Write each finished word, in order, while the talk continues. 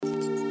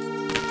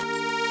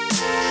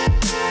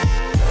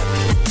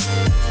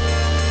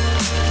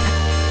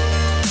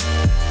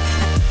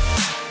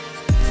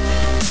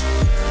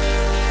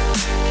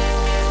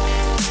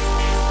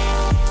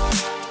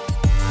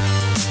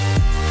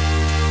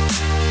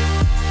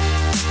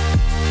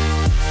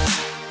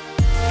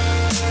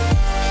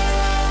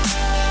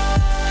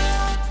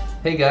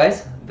Hey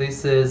guys,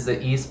 this is the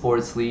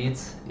Esports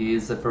Leads.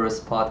 It's the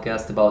first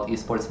podcast about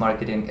esports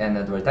marketing and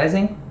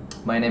advertising.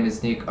 My name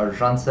is Nick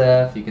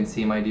Arjantsev. You can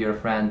see my dear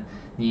friend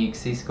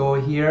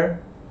NYXL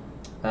here.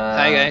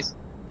 Hi guys.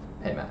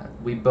 Hey man,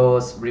 we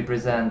both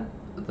represent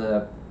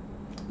the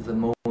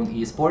Moon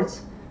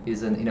Esports.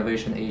 Is an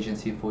innovation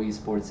agency for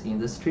esports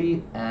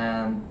industry,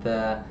 and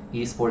the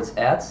Esports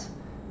Ads.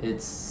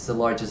 It's the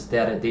largest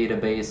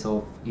database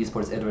of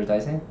esports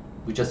advertising.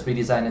 We just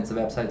redesigned the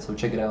website, so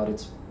check it out.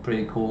 It's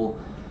pretty cool.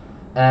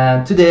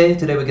 And today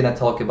we're gonna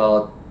talk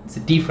about the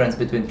difference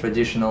between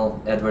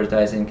traditional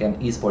advertising and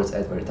esports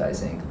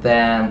advertising.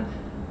 Then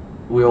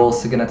we're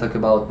also gonna talk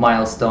about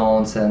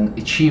milestones and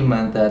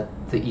achievement that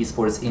the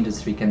esports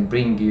industry can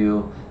bring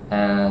you,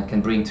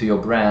 can bring to your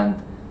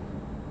brand.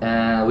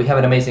 We have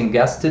an amazing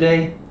guest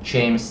today,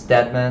 James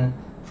Stedman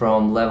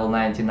from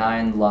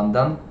Level99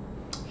 London.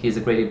 He's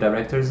a creative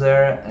director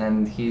there,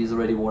 and he's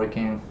already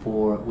working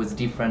with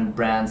different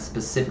brands,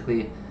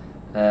 specifically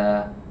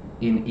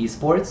in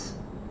esports.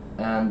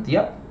 And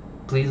yeah,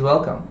 please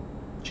welcome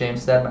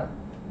James Stedman.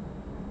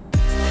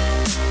 Yeah.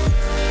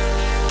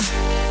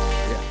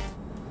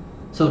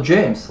 So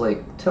James,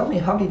 tell me,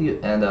 how did you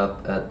end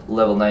up at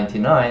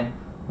Level99?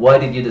 Why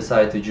did you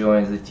decide to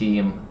join the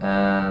team,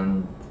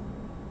 and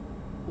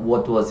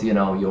what was,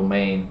 your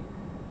main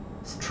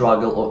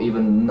struggle, or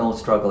even no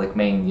struggle,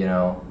 main,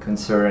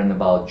 concern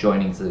about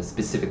joining the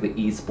specifically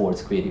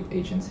esports creative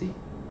agency?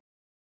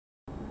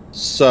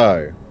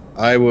 So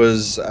I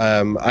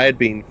had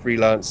been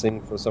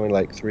freelancing for something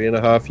like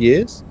 3.5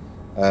 years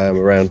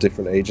around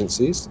different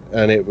agencies,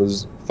 and it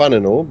was fun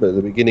and all. But at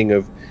the beginning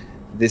of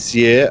this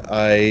year,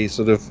 I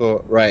sort of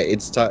thought, right,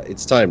 it's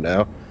time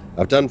now.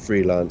 I've done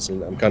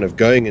freelancing. I'm kind of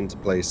going into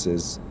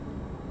places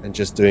and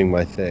just doing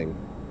my thing.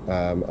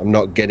 I'm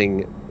not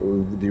getting.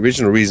 The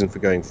original reason for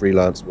going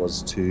freelance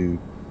was to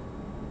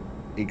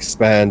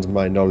expand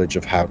my knowledge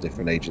of how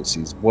different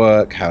agencies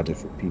work, how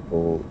different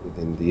people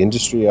within the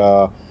industry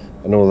are,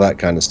 and all that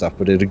kind of stuff.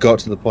 But it had got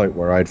to the point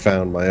where I'd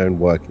found my own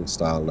working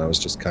style, and I was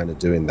just kind of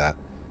doing that.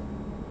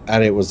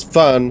 And it was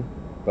fun,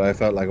 but I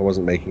felt like I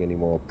wasn't making any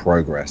more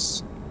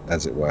progress,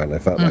 as it were. And I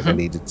felt like I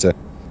needed to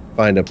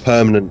find a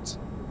permanent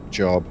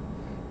job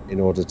in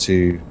order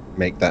to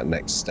make that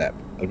next step.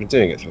 I've been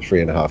doing it for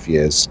 3.5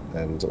 years,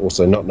 and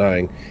also not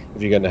knowing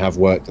if you're going to have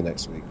work the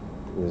next week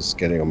was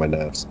getting on my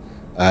nerves.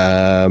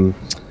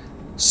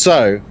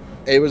 So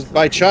it was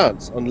by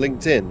chance on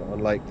LinkedIn on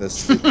like the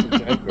 6th of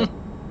January.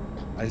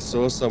 I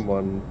saw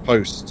someone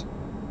post,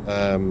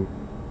 are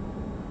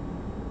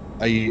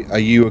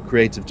you a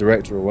creative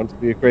director or want to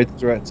be a creative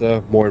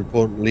director? More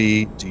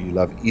importantly, do you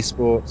love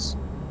esports?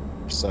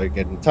 So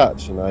get in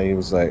touch. And I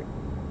was like,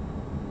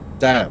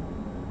 damn,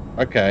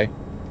 okay.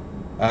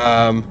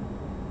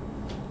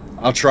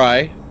 I'll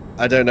try.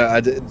 I don't know.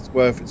 It's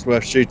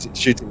worth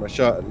shooting my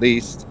shot at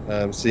least.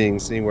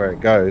 Seeing where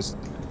it goes.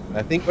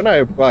 I think when I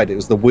applied, it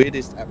was the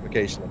weirdest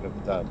application I've ever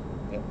done.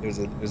 It was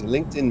a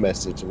LinkedIn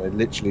message, and I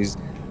literally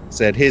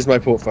said, "Here's my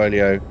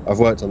portfolio. I've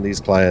worked on these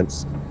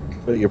clients,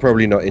 but you're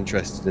probably not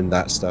interested in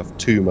that stuff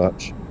too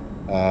much."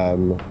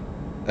 And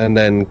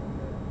then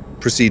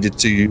proceeded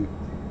to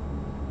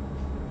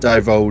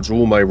divulge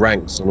all my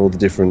ranks on all the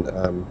different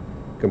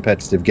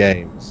competitive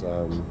games.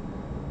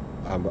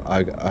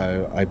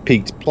 I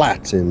peaked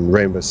plat in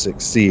Rainbow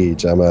Six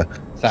Siege. I'm a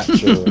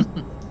Thatcher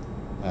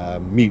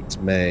mute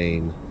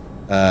main.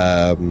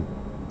 I'm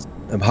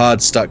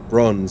hard stuck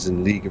bronze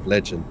in League of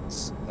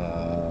Legends.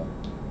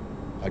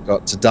 I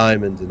got to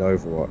diamond in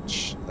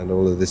Overwatch and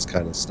all of this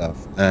kind of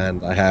stuff.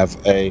 And I have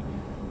a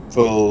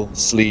full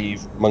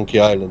sleeve Monkey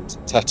Island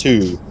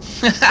tattoo.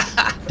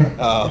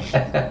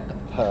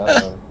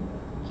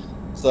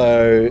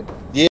 So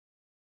yeah.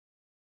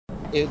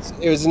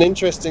 It was an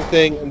interesting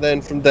thing, and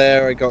then from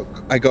there I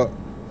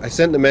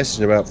sent the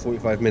message. About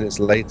 45 minutes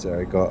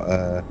later, I got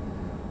a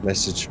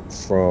message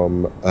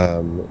from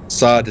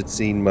Saad had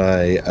seen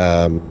my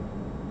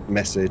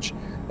message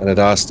and had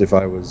asked if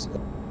I was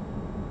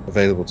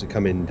available to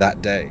come in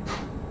that day.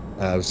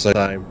 So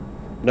I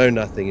know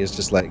nothing, is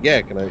just like,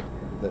 yeah,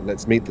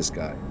 let's meet this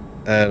guy.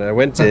 And I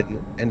went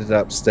in, ended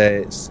up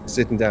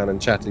sitting down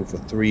and chatting for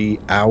 3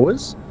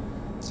 hours,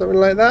 something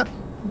like that.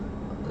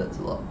 That's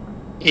a lot.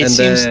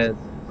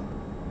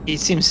 It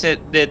seems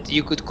that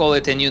you could call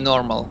it a new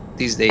normal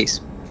these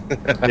days.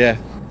 Yeah.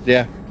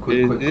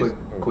 Quick.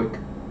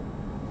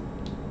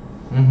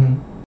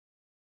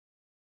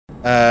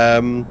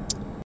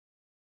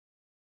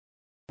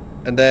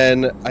 And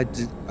then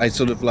I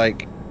sort of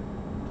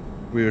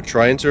we were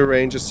trying to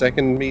arrange a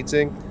second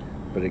meeting,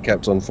 but it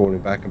kept on falling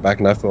back and back,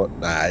 and I thought,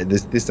 nah,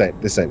 this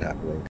ain't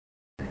happening.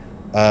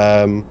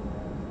 And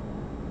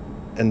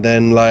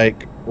then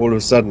all of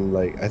a sudden,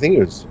 I think it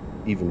was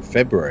even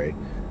February,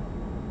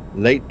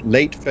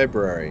 late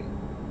February,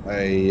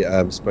 I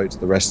spoke to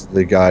the rest of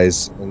the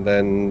guys, and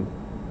then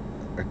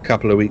a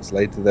couple of weeks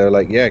later they were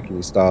like, yeah, can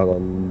you start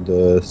on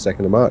the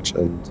 2nd of March?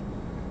 And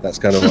that's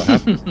kind of what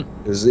happened.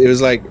 It was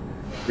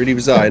really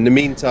bizarre. In the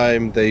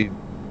meantime, they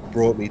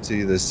brought me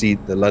to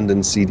the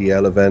London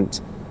CDL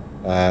event,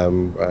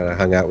 I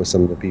hung out with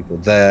some of the people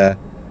there.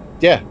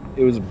 Yeah,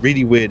 it was a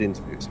really weird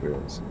interview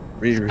experience.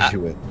 Really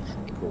weird.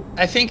 Cool.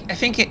 I think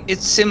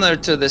it's similar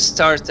to the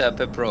startup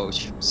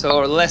approach.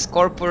 So less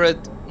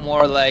corporate,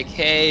 more like,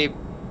 hey,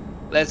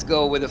 let's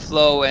go with the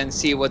flow and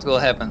see what will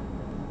happen.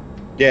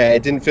 Yeah,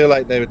 it didn't feel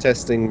like they were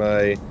testing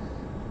my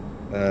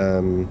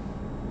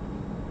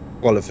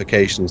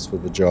qualifications for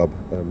the job,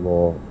 and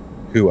more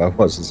who I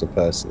was as a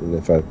person and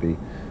if I'd be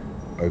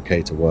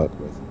okay to work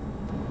with.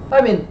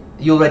 I mean,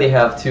 you already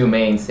have two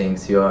main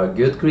things. You are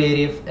good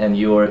creative and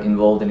you're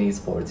involved in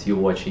esports. You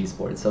watch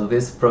esports. So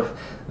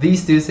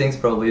these two things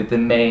probably the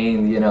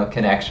main,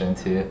 connection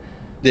to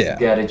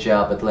get a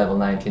job at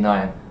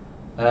Level99.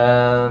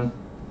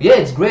 Yeah,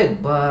 it's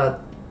great,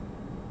 but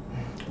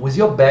with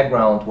your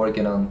background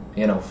working on,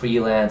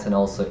 freelance and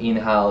also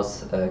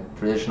in-house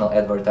traditional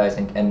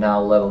advertising and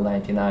now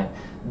Level99,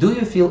 do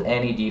you feel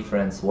any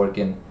difference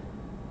working,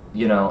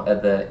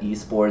 at the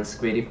esports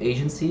creative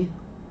agency?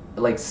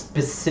 Like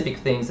specific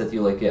things that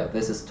you like, yeah,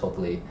 this is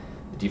totally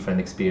a different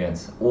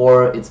experience,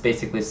 or it's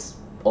basically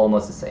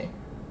almost the same?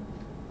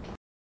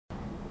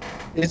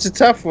 It's a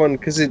tough one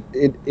because it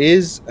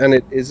is and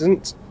it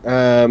isn't.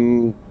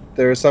 There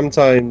are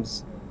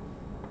sometimes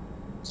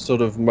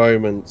sort of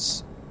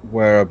moments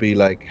where I'll be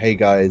like, hey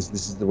guys,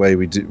 this is the way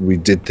we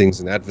did things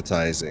in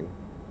advertising,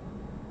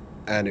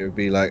 and it would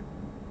be like,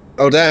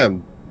 oh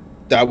damn,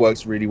 that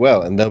works really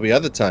well. And there'll be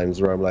other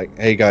times where I'm like,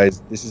 hey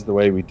guys, this is the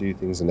way we do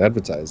things in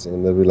advertising,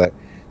 and they'll be like,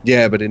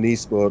 yeah, but in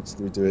esports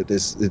we do it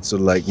this, it's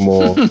sort of like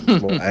more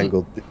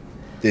angled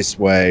this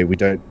way. We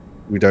don't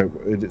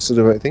it's sort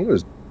of, I think it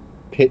was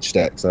pitch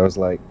decks. I was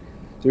like,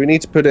 do we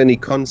need to put any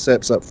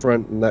concepts up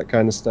front and that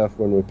kind of stuff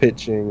when we're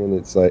pitching? And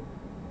it's like,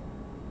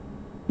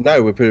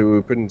 no, we're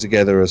putting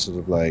together a sort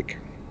of like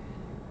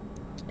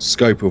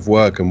scope of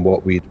work and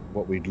what we'd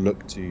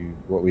look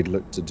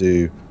to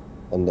do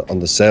on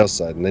the sales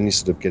side, and then you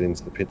sort of get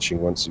into the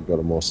pitching once you've got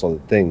a more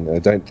solid thing. I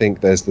don't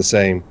think there's the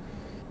same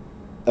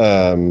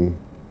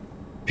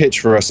pitch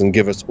for us and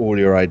give us all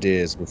your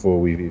ideas before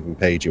we've even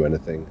paid you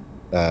anything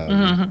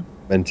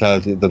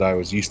mentality that I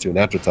was used to in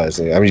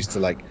advertising. I'm used to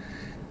like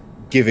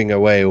giving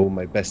away all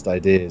my best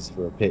ideas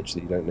for a pitch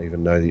that you don't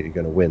even know that you're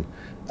going to win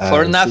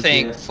for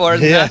nothing.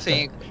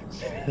 Nothing.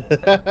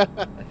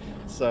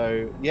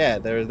 So yeah,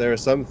 there are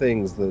some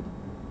things that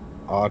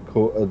are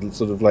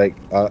sort of like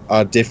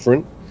are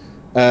different.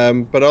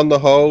 But on the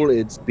whole,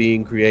 it's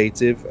being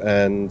creative,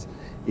 and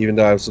even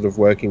though I'm sort of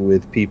working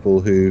with people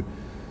who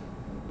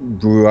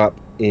grew up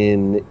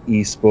in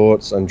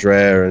esports,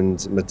 Andrea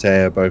and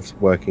Matteo both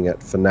working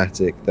at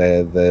Fnatic,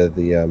 they're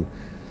the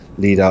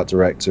lead art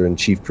director and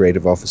chief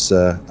creative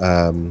officer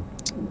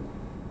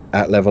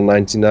at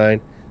Level99.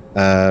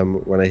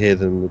 When I hear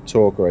them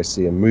talk, or I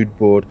see a mood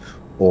board,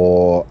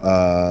 or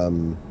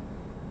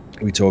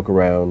we talk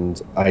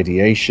around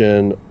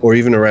ideation, or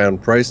even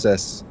around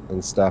process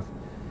and stuff,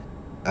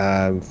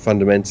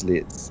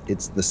 fundamentally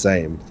it's the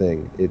same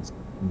thing. It's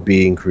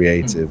being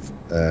creative,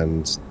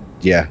 and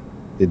yeah,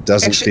 it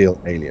doesn't feel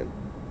alien.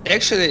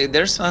 Actually,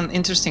 there's one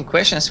interesting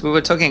question. We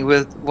were talking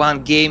with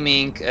one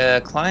gaming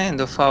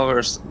client of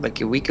ours like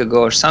a week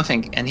ago or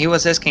something, and he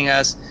was asking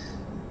us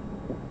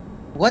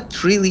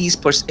what really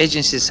esports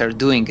agencies are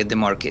doing at the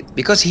market,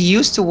 because he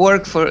used to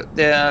work for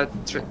the,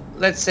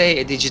 let's say,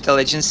 a digital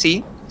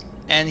agency,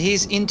 and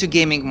he's into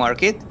gaming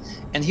market,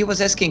 and he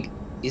was asking,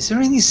 is there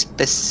any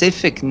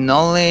specific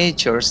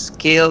knowledge or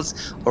skills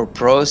or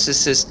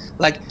processes?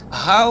 Like,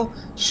 how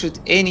should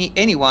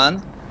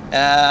anyone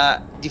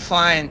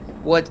define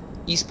what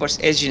esports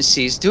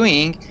agency is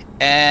doing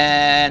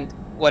and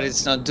what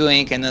it's not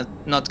doing and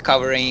not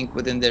covering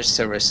within their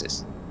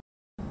services?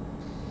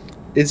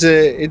 It's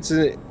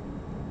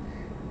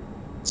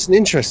an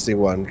interesting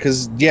one,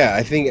 because yeah,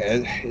 I think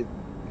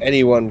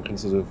anyone can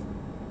sort of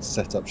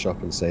set up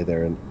shop and say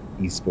they're an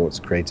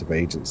esports creative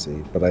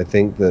agency, but I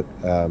think that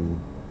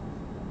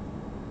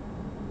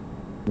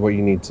what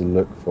you need to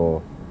look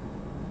for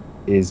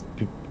is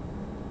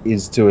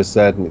to a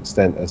certain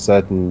extent a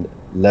certain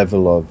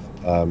level of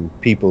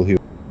people who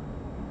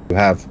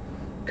have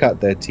cut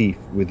their teeth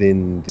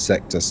within the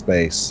sector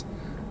space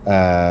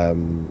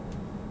and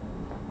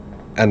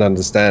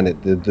understand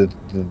it.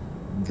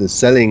 The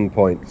selling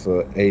point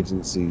for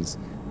agencies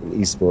in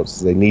esports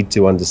is they need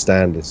to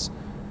understand this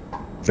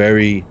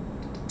very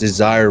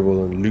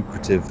desirable and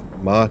lucrative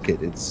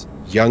market. It's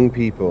young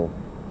people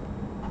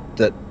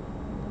that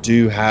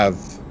do have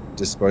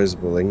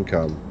disposable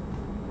income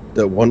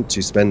that want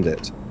to spend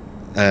it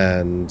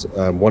and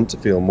want to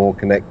feel more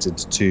connected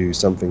to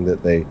something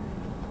that they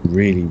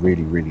really,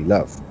 really, really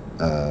love.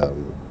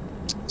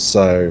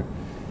 So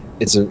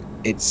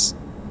it's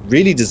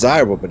really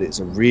desirable, but it's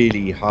a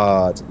really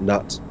hard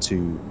nut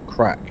to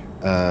crack,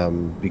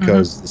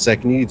 because the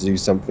second you do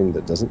something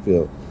that doesn't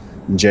feel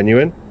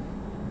genuine,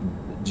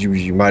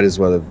 you might as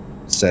well have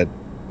said,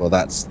 well,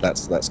 that's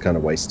kind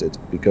of wasted,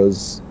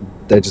 because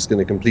they're just going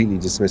to completely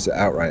dismiss it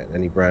outright.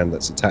 Any brand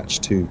that's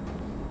attached to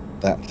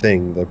that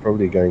thing, they're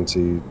probably going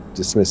to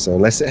dismiss it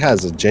unless it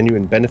has a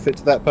genuine benefit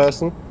to that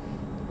person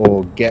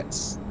or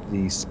gets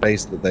the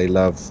space that they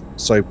love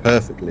so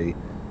perfectly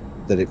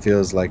that it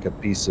feels like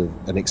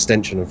an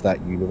extension of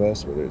that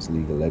universe, whether it's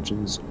League of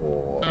Legends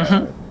or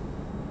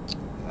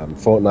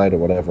Fortnite or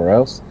whatever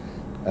else.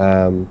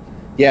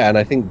 Yeah, and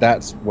I think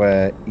that's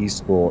where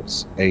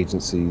esports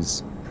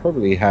agencies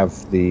probably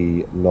have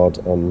the nod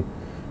on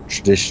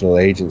traditional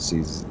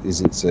agencies.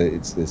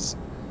 It's this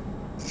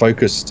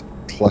focused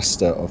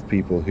cluster of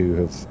people who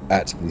have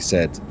actively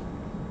said,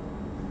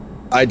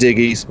 I dig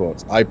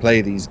esports, I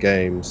play these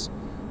games,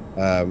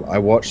 I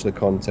watch the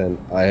content,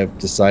 I have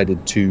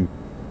decided to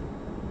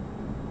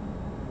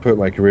put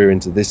my career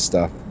into this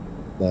stuff,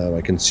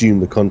 I consume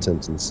the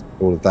content and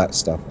all of that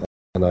stuff,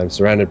 and I'm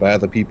surrounded by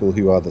other people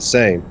who are the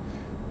same.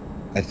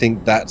 I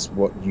think that's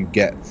what you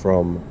get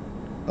from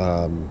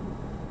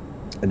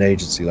an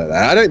agency like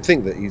that. I don't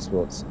think that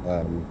esports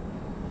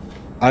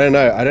I don't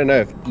know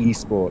if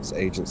esports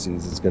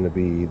agencies is going to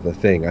be the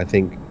thing. I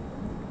think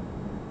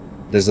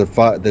there's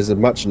a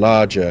much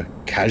larger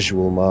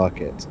casual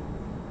market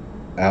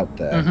out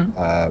there.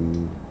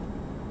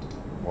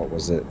 What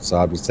was it?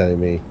 Saab was telling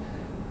me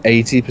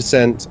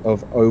 80%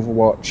 of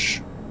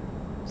Overwatch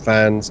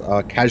fans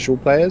are casual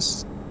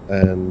players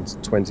and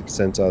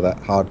 20% are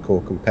that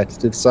hardcore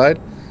competitive side.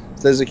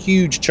 So there's a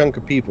huge chunk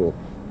of people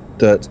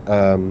that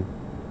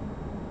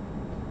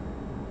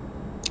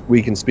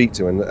we can speak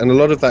to, and a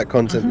lot of that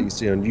content that you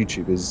see on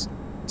YouTube is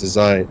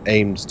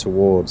aimed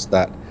towards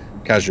that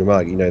casual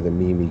market, you know, the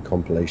meme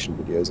compilation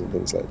videos and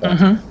things like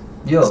that.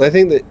 So I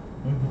think that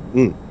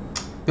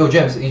Yo,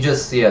 James, you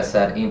just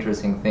said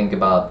interesting thing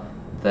about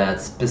that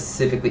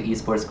specifically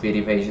esports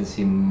creative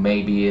agency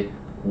maybe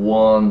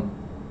won't,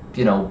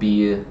 you know,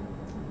 be a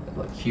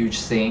huge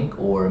thing,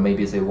 or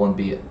maybe there won't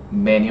be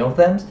many of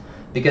them,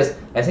 because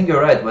I think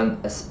you're right. When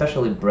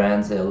especially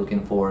brands are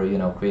looking for, you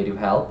know, creative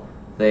help,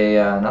 they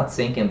are not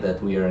thinking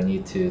that we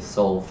need to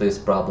solve this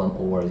problem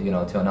or, you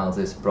know, to announce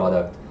this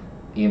product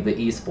in the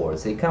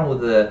esports. They come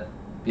with a,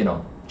 you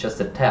know,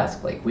 just a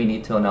task, like we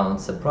need to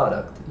announce a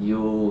product.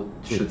 You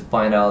should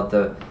find out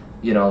the,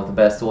 you know, the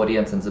best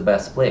audience and the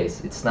best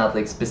place. It's not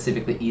like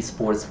specifically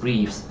esports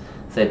briefs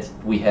that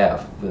we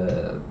have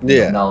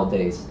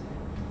nowadays,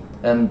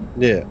 and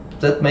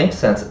that makes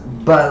sense.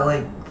 But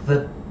like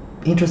the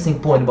interesting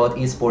point about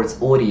esports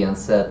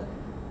audience, that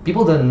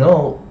people don't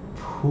know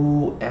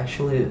who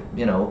actually,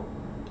 you know,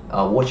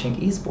 are watching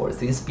esports.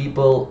 These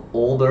people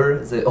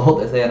older, they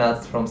are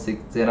not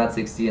they're not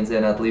 16,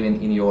 they're not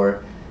living in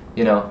your,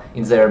 you know,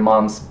 in their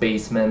mom's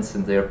basements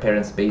and their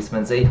parents'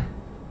 basements.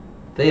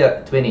 They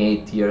are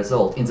 28 years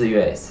old in the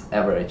US,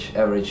 average,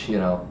 you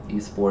know,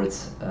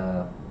 esports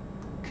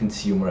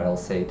consumer, I'll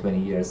say 20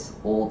 years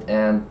old,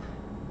 and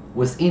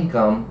with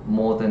income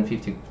more than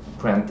 50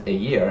 grand a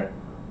year,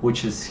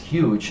 which is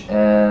huge,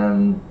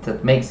 and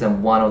that makes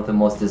them one of the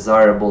most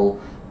desirable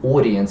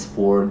audience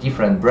for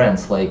different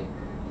brands. Like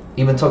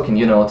even talking,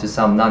 you know, to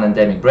some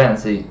non-endemic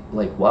brands, they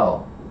like,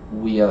 wow,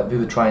 we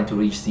were trying to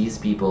reach these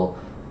people,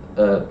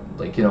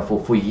 like, you know,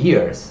 for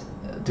years,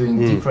 doing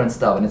different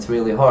stuff, and it's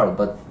really hard,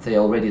 but they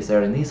already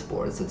there in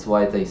esports. That's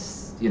why they,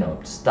 you know,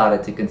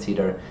 started to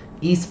consider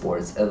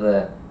esports as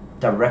a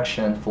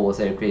direction for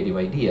their creative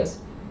ideas.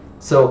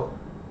 So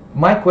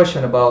my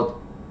question about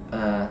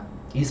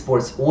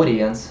esports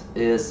audience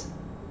is,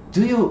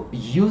 do you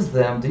use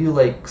them? Do you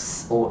like,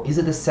 or is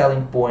it a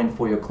selling point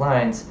for your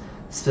clients,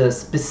 the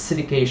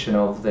specification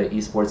of the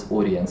esports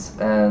audience?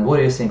 And what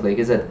do you think? Like,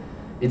 is it,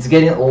 it's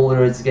getting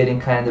older, it's getting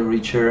kind of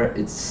richer,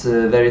 it's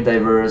very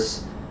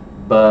diverse,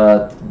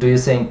 but do you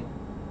think,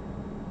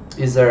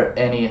 is there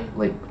any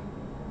like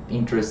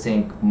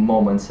interesting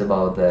moments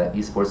about the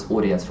esports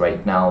audience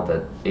right now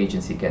that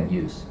agency can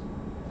use?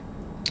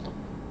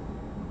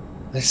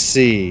 Let's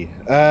see.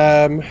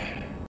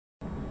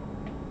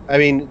 I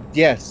mean,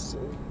 yes,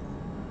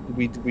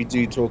 we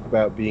do talk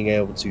about being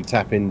able to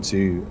tap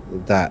into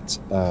that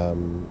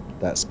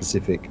that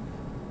specific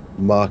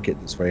market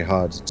that's very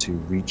hard to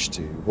reach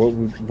to.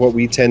 What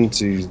we tend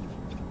to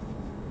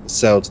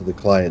sell to the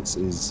clients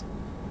is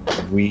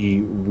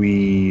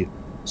we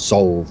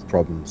solve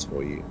problems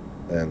for you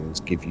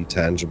and give you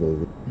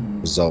tangible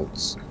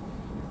results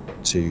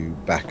to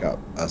back up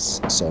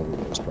us solving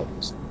those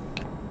problems.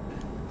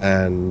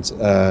 And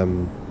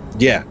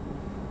yeah,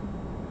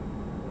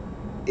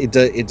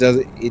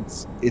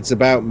 it's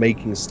about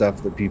making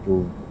stuff that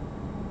people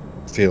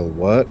feel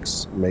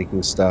works,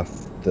 making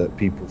stuff that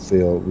people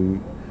feel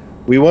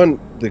we want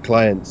the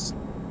clients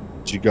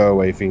to go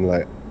away feeling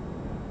like,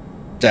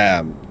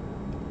 damn,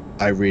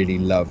 I really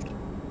loved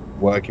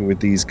working with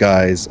these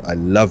guys, I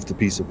love the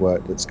piece of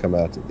work that's come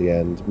out at the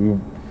end.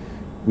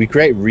 We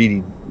create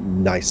really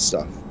nice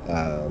stuff,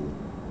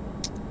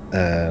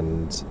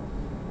 and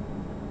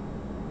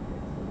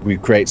we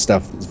create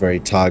stuff that's very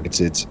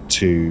targeted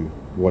to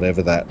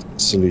whatever that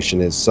solution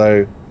is.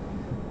 So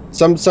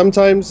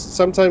sometimes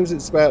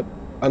it's about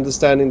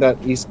understanding that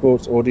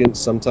esports audience,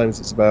 sometimes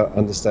it's about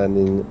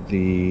understanding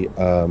the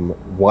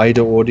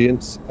wider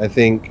audience. I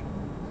think,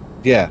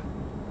 yeah,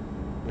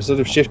 we're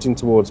sort of shifting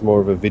towards more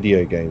of a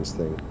video games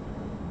thing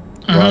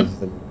rather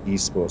than an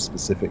esports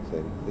specific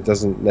thing. It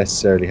doesn't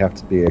necessarily have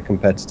to be a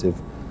competitive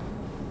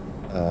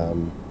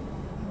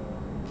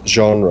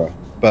genre,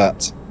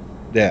 but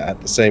yeah, at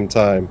the same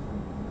time,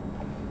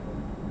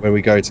 when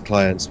we go to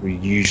clients, we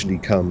usually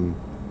come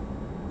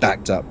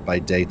backed up by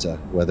data,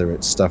 whether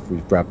it's stuff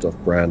we've grabbed off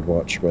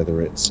Brandwatch,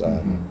 whether it's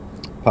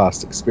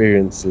past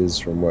experiences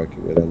from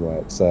working with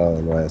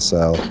NYXL,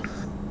 NYSL,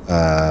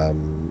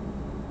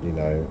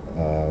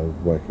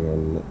 working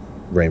on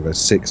Rainbow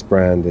Six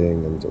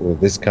branding and all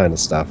this kind of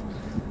stuff.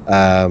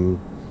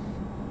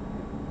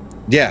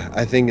 Yeah,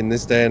 I think in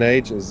this day and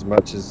age, as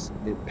much as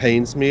it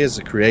pains me as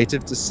a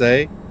creative to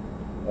say,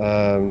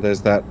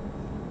 there's that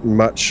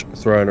much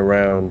thrown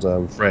around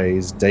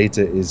phrase,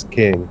 data is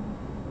king.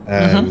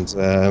 And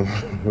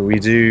we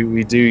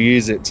do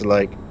use it to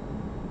like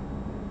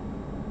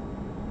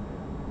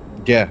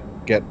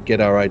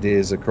get our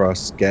ideas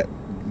across,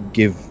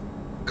 give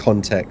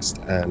context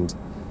and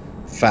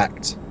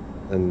fact,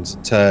 and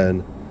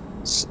turn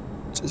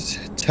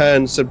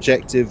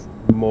subjective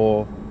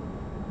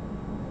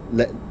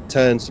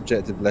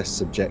less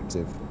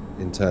subjective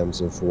in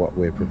terms of what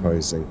we're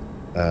proposing.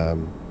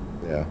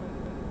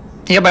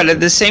 Yeah, but at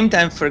the same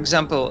time, for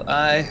example,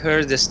 I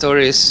heard the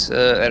stories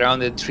around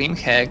the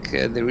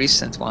DreamHack, the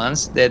recent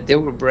ones, that there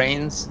were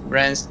brands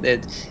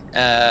that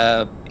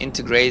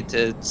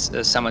integrated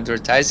some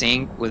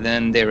advertising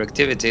within their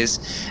activities,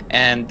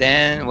 and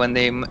then when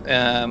they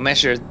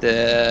measured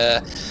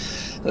the,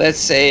 let's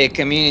say,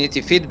 community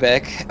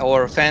feedback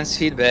or fans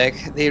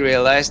feedback, they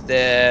realized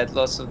that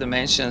lots of the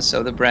mentions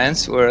of the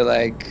brands were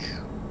like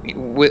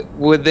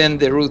within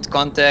the root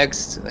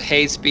context,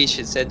 hate speech,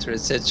 etc.,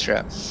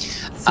 etc.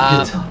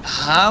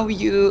 How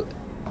you,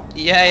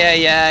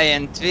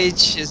 and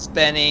Twitch is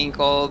banning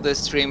all the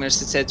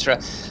streamers,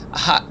 etc.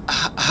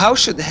 How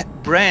should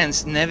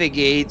brands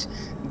navigate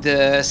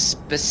the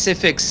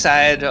specific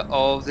side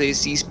of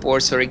this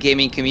esports or a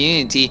gaming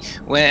community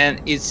when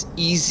it's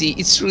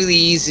really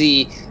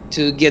easy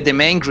to get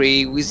them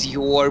angry with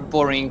your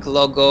boring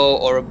logo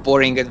or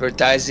boring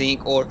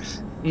advertising or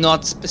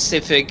not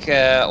specific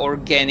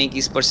organic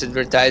esports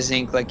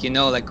advertising, like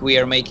like we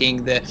are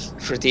making the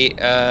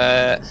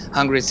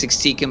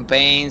 160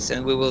 campaigns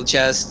and we will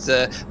just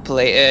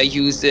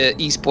use the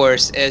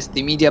esports as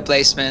the media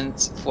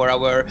placement for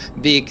our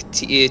big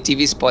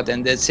TV spot,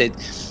 and that's it.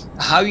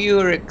 How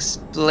you're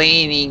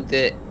explaining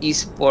the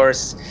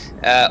esports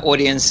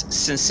audience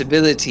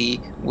sensibility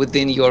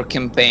within your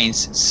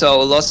campaigns, so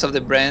lots of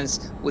the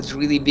brands would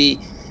really be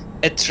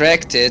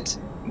attracted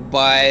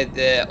by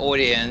the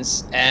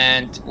audience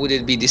and would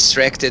it be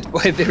distracted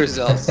by the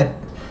results?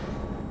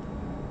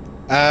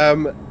 I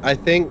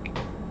think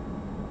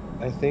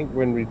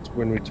when we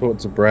talk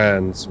to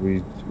brands,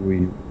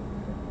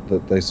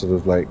 that they sort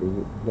of like,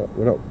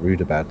 we're not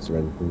rude about it or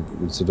anything, but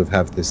we sort of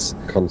have this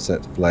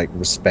concept of like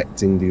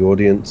respecting the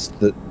audience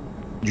that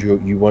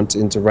you want to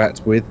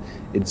interact with.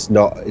 It's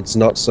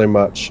not so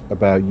much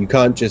about, you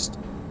can't just,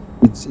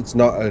 it's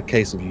not a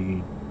case of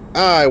you,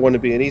 I want to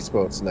be in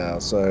esports now,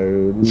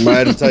 so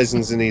my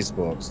advertising's in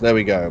esports. There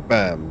we go,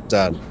 bam,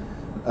 done.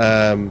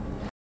 No,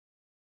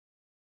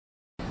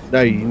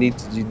 you need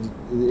to.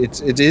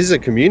 It is a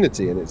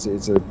community, and it's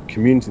a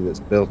community that's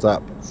built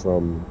up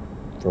from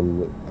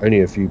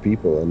only a few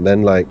people, and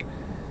then like,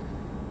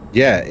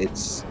 yeah,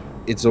 it's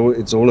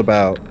all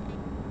about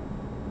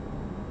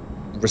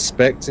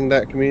respecting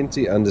that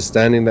community,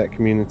 understanding that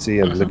community,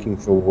 and looking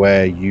for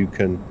where you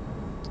can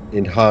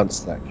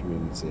enhance that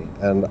community.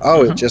 And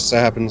it just so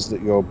happens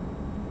that you're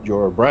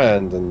a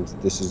brand and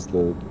this is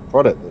the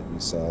product that you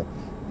sell,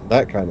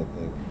 that kind of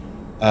thing.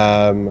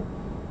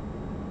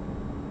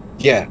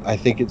 I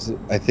think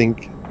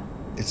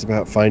it's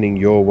about finding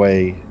your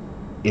way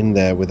in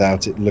there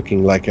without it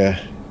looking like a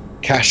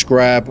cash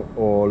grab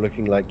or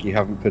looking like you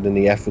haven't put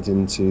any effort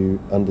into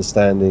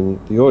understanding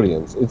the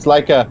audience. It's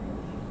like a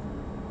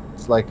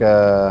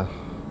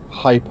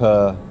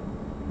hyper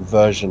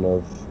version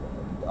of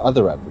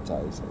other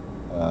advertising.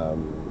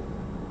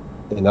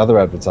 In other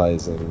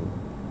advertising,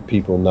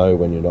 people know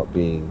when you're not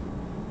being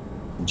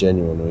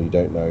genuine or you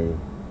don't know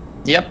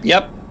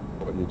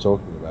what you're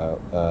talking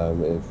about.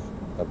 If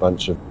a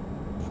bunch of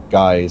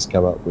guys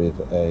come up with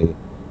a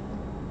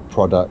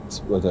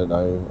product, I don't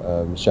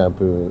know,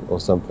 shampoo or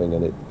something,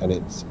 and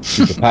it's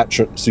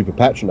super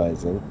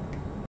patronizing,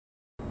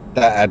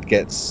 that ad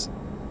gets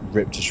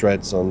ripped to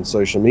shreds on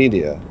social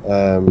media.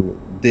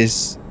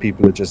 This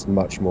people are just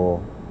much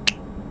more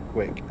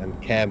quick and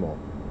care more,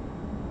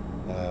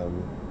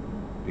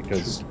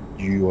 because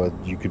you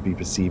could be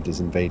perceived as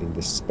invading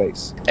this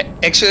space.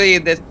 Actually,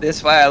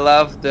 that's why I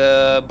love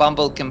the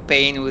Bumble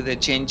campaign with the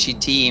Genji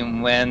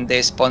team when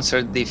they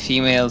sponsored the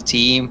female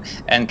team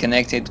and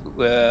connected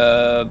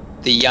the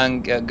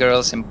young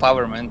girls'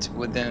 empowerment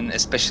within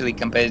especially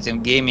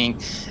competitive gaming,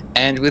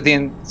 and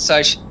within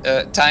such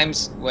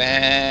times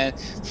when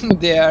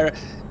they are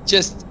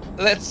just,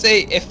 let's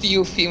say, a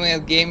few female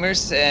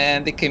gamers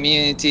and the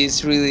community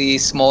is really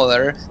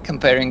smaller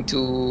comparing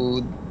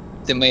to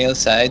the male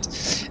side,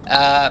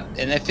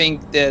 and I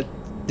think that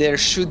there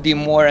should be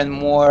more and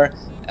more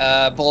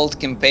bold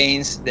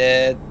campaigns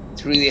that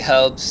really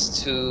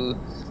helps to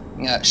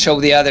show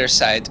the other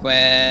side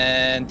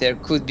when there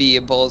could be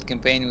a bold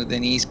campaign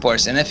within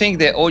esports. And I think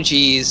the OG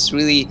is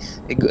really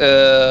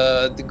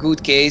the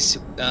good case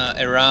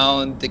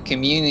around the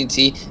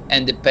community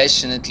and the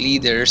passionate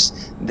leaders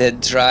that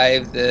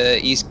drive the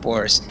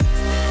esports.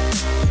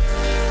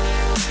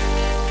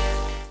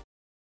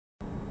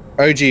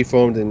 OG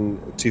formed in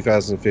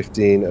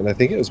 2015, and I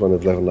think it was one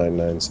of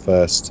Level99's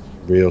first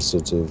real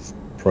sort of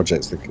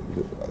projects that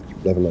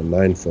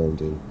Level99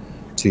 formed in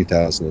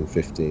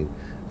 2015.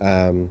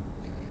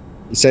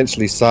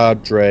 Essentially, Saad,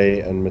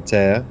 Andrea and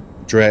Mateo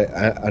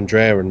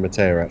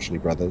are actually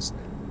brothers,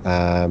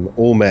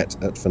 all met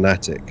at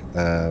Fnatic.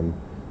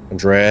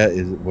 Andrea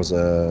was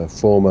a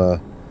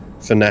former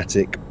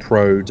Fnatic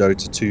pro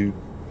Dota 2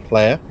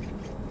 player,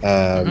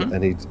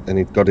 and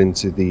he'd got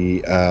into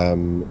the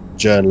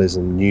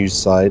journalism news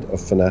side of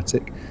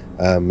Fnatic.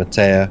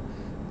 Mateo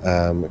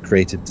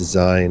creative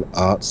design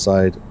art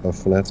side of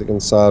Fnatic,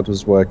 and Saad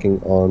was working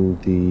on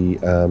the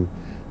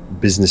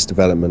business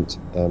development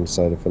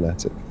side of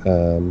Fnatic.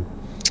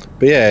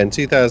 But yeah, in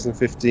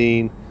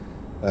 2015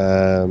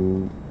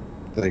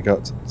 they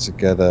got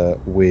together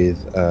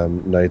with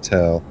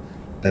Notel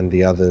and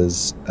the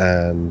others,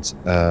 and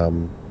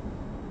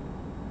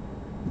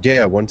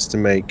wanted to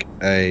make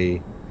a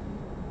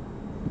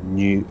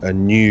new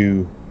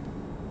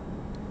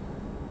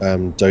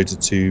Dota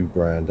 2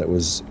 brand. That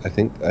was,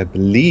 I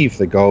believe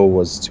the goal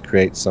was to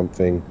create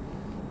something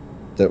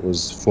that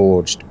was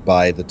forged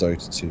by the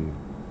Dota 2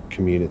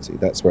 community.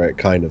 That's where it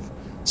kind of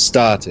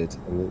started,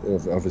 and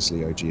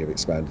obviously OG have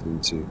expanded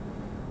into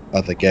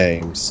other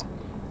games,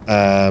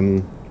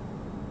 but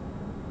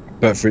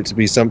for it to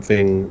be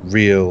something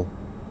real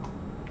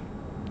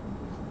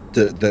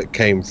that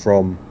came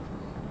from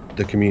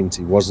the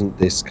community, wasn't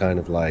this kind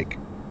of like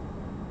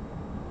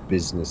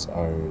business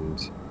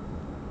owned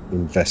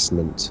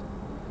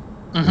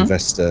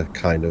investor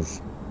kind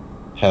of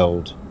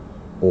held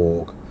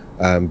org,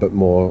 but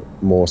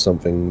more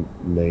something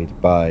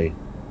made by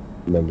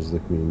members of the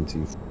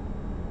community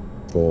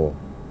for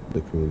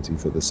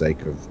the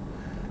sake of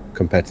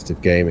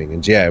competitive gaming.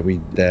 And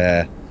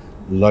their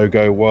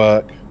logo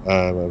work,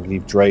 I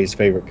believe Dre's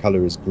favorite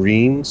color is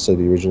green, so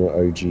the original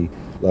OG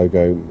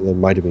logo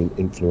might have been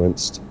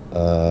influenced,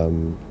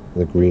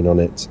 the green on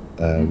it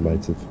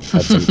might have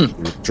had something to do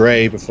with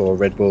Dre before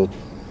Red Bull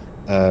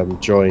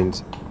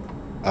joined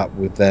up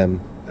with them.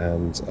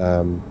 And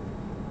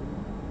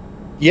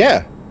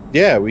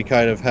we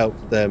kind of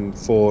helped them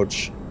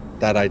forge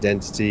that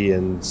identity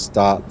and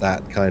start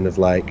that kind of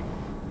like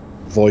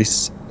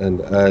voice and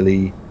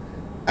early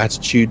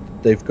attitude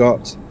they've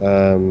got.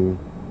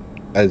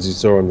 As you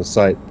saw on the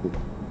site,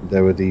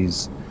 there were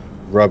these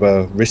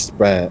rubber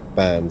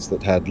wristbands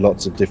that had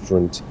lots of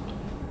different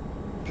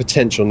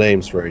potential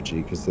names for OG,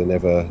 because they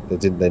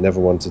never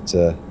wanted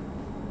to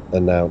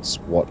announce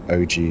what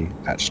OG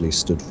actually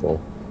stood for.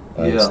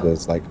 So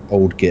there's like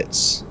old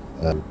gits.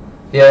 I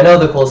know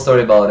the whole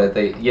story about it.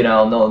 They,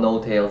 no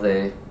tales.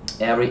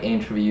 Every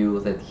interview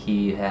that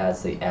he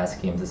has, they ask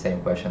him the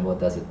same question: what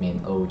does it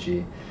mean,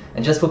 OG?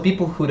 And just for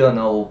people who don't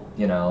know,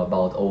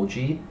 about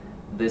OG,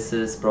 this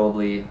is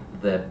probably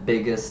the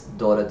biggest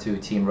Dota 2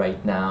 team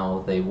right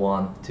now. They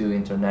won 2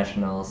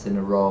 internationals in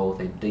a row.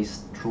 They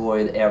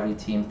destroyed every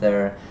team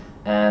there.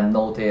 And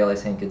Notail, I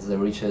think, is the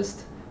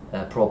richest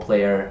pro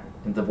player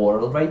in the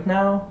world right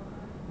now,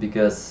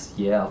 because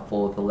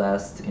for the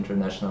last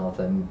international,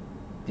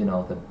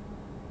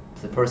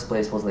 the first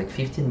place was like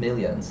 15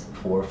 millions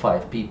for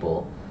 5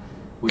 people,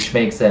 which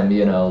makes them,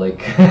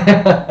 like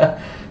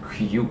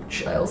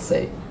huge, I'll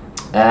say.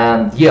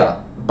 And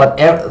but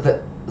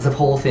the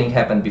whole thing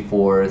happened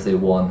before they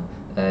won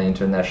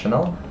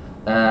international,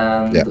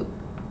 and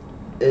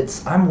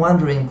I'm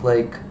wondering,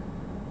 like,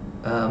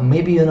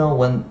 maybe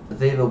when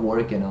they were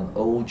working on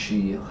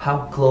OG,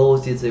 how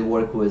close did they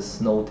work with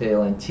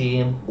Snowtail and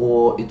team,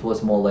 or it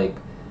was more like,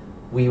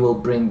 we will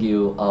bring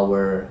you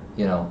our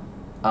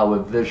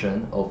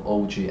vision of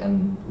OG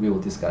and we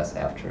will discuss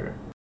after?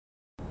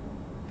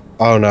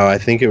 Oh no, I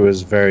think it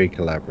was very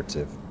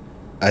collaborative.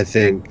 I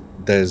think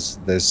there's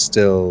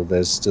still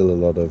a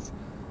lot of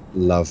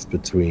love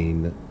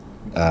between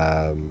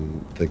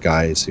the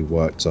guys who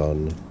worked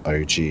on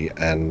OG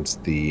and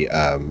the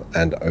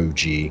and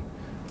OG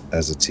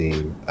as a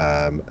team,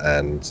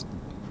 and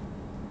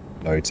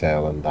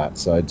Notail and that.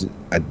 So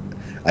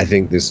I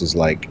think this was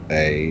like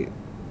a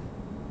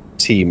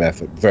team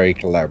effort, very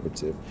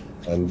collaborative,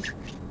 and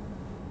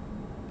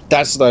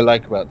that's what I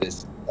like about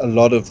this. A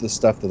lot of the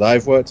stuff that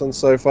I've worked on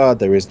so far,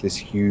 there is this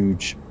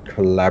huge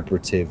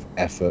collaborative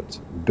effort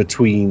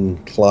between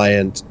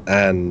client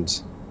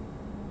and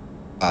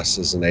us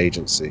as an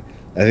agency.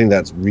 I think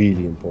that's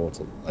really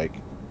important.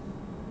 Like,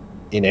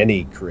 in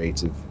any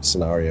creative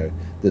scenario,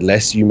 the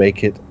less you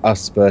make it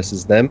us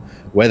versus them,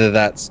 whether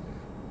that's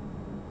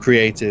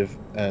creative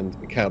and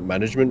account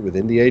management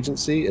within the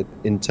agency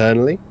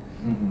internally,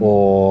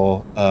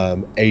 or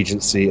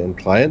agency and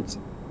client,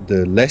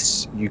 the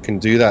less you can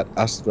do that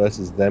us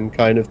versus them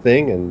kind of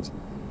thing, and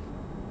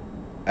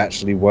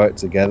actually work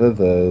together,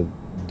 the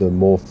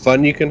more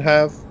fun you can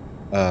have,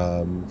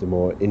 the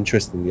more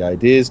interesting the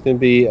ideas can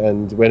be,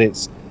 and when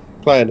it's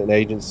client and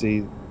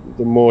agency,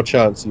 the more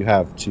chance you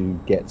have to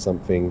get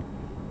something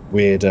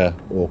weirder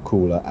or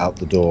cooler out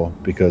the door,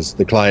 because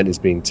the client is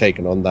being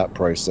taken on that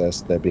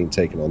process, they're being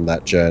taken on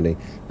that journey,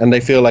 and they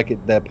feel like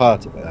they're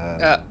part of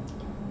it.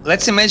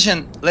 Let's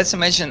imagine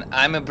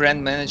I'm a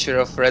brand manager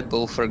of Red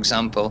Bull, for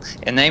example,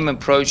 and I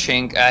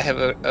have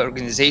an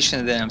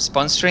organization that I'm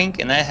sponsoring,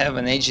 and I have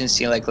an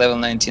agency like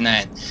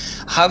Level99.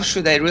 How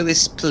should I really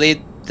split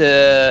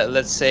the,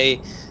 let's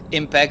say,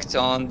 impact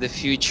on the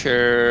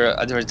future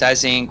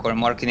advertising or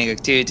marketing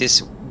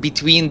activities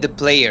between the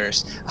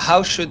players?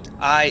 How should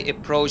I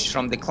approach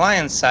from the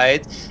client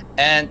side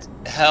and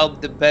help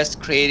the best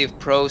creative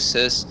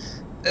process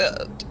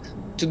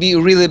to be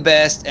really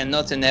best and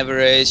not an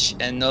average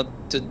and not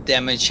to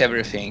damage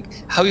everything?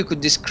 How you could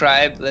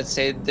describe, let's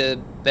say, the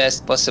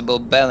best possible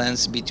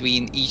balance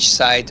between each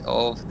side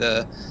of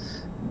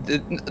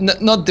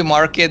not the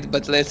market,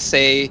 but let's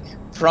say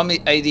from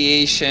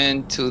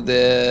ideation to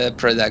the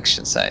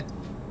production side?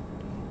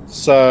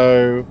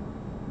 So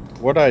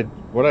what I'd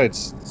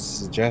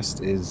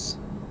suggest is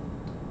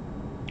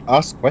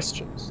ask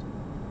questions.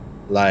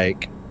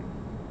 Like,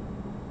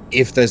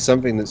 if there's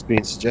something that's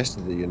being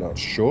suggested that you're not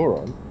sure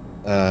on,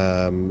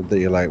 that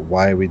you're like,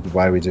 why are we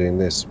doing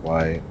this?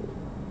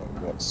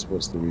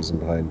 What's the reason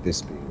behind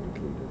this being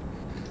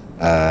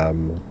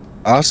included?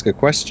 Ask a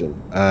question.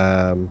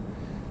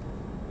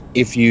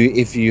 If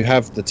you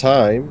have the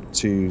time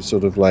to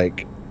sort of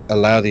like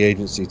allow the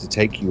agency to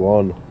take you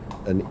on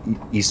an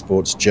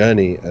esports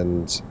journey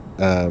and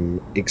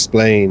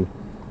explain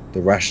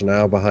the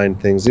rationale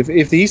behind things.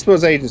 If the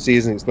esports agency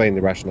isn't explaining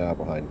the rationale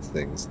behind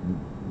things,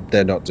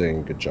 they're not doing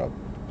a good job.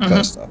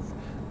 First off,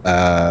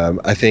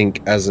 I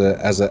think as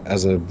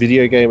a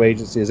video game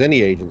agency, as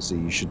any agency,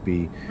 you should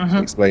be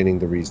explaining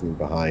the reasoning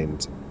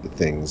behind the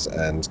things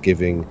and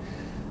giving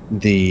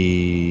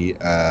the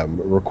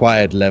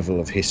required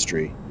level of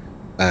history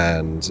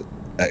and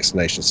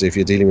explanation. So if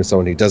you're dealing with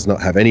someone who does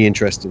not have any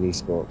interest in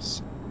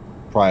esports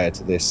prior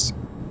to this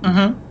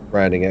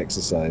branding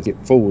exercise, it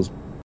falls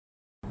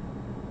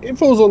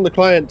on the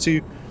client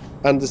to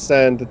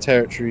understand the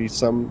territory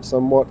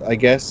somewhat, I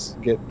guess,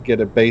 get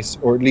a base,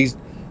 or at least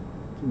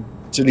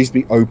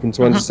be open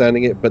to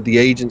understanding it. But the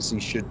agency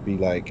should be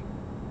like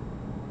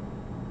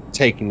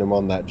taking them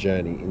on that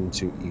journey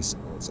into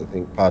esports. I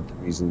think part of the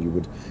reason you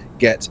would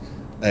get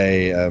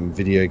a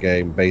video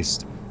game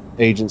based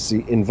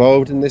agency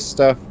involved in this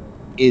stuff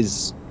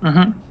is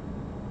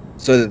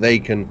so that they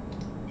can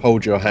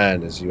hold your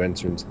hand as you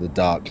enter into the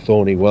dark,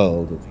 thorny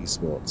world of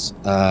esports.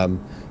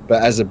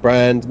 But as a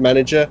brand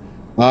manager,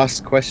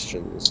 ask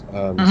questions,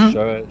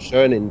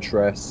 show an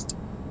interest,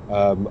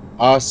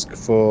 ask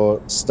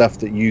for stuff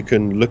that you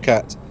can look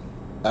at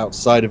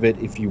outside of it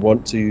if you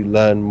want to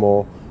learn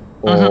more,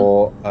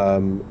 or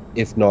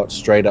if not,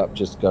 straight up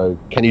just go,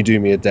 can you do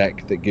me a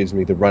deck that gives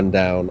me the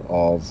rundown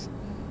of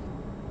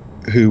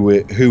who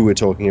we're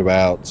talking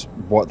about,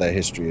 what their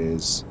history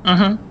is,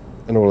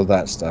 and all of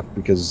that stuff.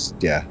 Because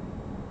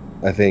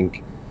I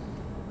think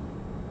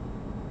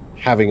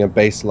having a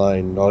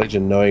baseline knowledge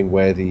and knowing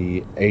where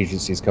the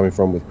agency is coming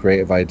from with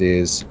creative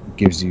ideas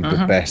gives you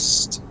the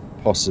best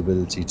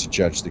possibility to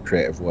judge the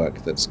creative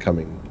work that's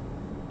coming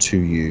to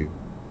you.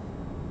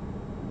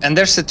 And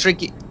there's a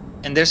tricky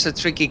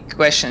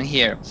question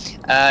here.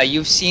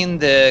 You've seen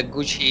the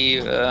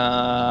Gucci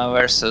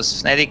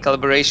versus Fnatic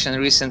collaboration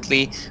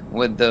recently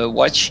with the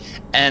watch,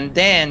 and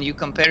then you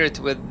compare it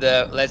with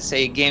the, let's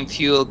say, Game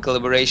Fuel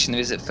collaboration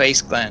with the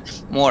FaZe Clan,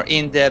 more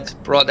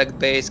in-depth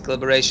product-based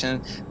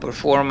collaboration,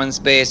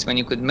 performance-based, when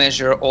you could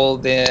measure all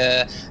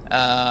the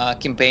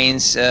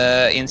campaigns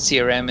in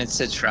CRM,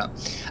 etc.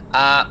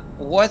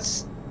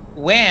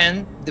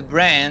 When the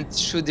brand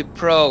should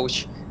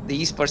approach the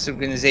esports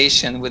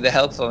organization with the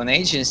help of an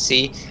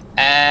agency,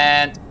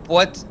 and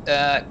what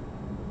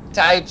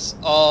types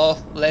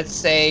of, let's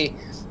say,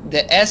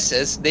 the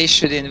assets they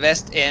should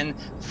invest in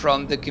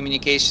from the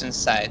communication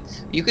side?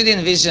 You could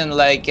envision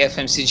like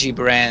FMCG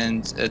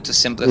brand to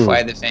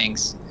simplify the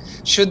things.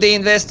 Should they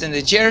invest in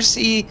the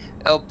jersey,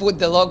 put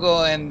the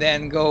logo and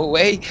then go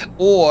away?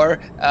 Or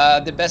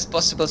the best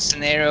possible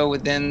scenario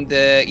within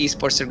the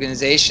esports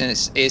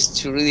organizations is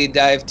to really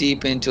dive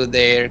deep into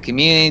their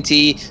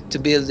community, to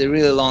build a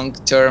really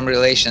long-term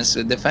relations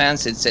with the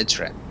fans,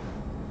 etc.?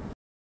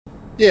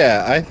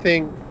 Yeah, I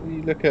think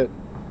you look at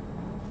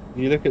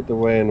the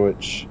way in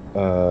which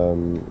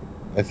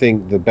I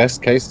think the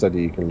best case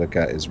study you can look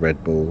at is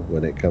Red Bull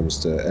when it comes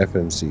to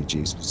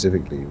FMCG,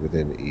 specifically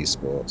within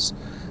esports.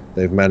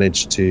 They've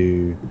managed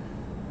to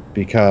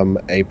become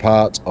a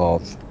part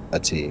of a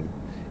team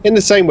in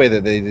the same way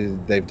that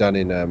they've done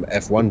in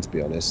F1, to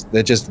be honest.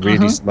 They're just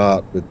really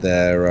smart with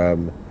their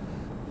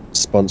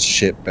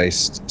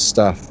sponsorship-based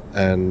stuff,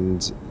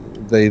 and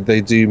they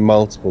do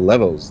multiple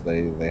levels.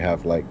 They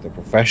have like the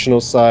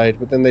professional side,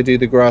 but then they do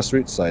the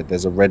grassroots side.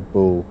 There's a Red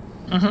Bull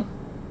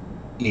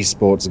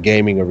esports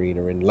gaming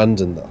arena in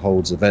London that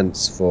holds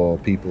events for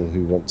people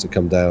who want to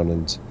come down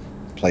and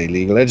play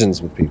League of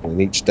Legends with people,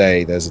 and each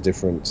day there's a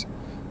different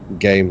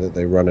game that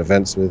they run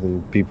events with,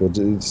 and people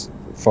do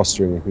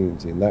fostering a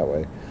community in that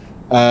way.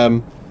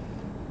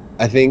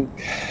 I think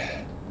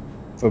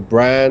for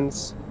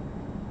brands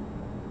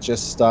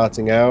just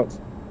starting out,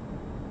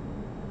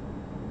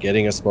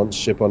 getting a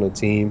sponsorship on a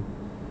team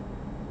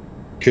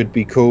could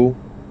be cool.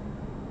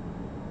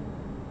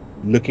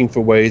 Looking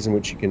for ways in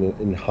which you can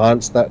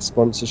enhance that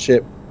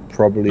sponsorship,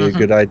 probably a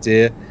good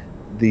idea.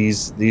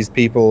 These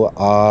people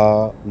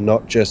are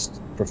not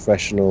just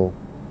professional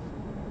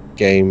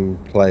game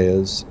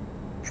players,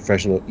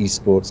 professional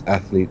esports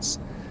athletes.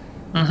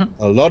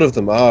 A lot of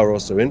them are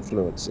also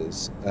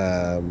influencers,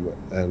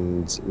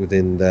 and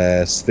within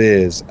their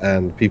spheres,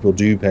 and people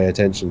do pay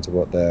attention to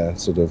what they're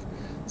sort of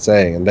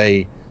saying, and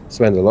they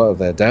spend a lot of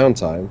their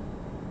downtime,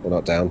 well,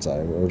 not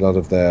downtime, a lot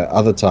of their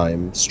other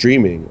time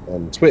streaming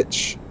on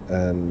Twitch,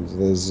 and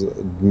there's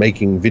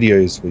making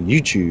videos for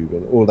YouTube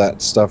and all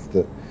that stuff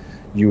that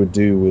you would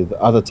do with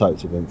other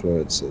types of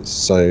influencers.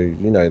 So,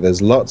 you know,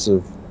 there's lots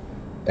of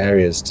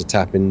areas to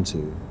tap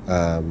into.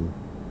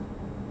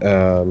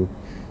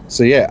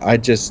 So yeah,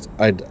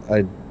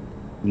 I'd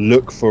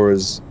look for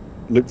as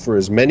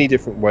many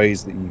different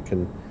ways that you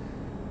can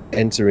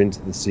enter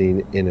into the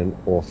scene in an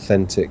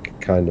authentic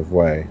kind of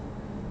way.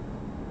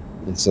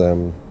 It's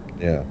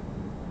yeah.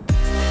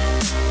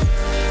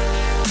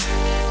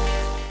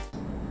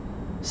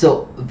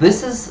 So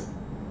this is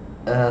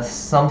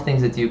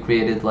something that you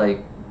created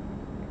like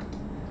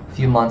a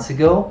few months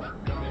ago.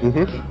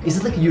 Is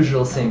it like a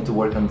usual thing to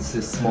work on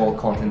these small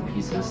content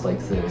pieces like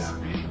this,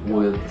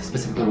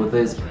 specifically with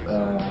this,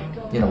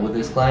 with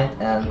this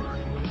client? And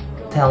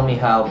tell me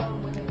how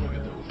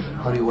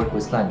do you work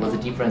with client? What's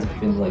the difference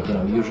between like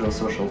usual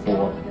social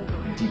for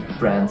deep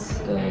brands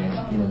in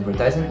the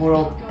advertising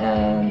world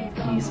and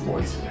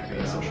esports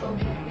social?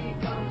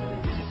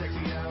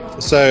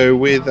 So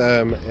with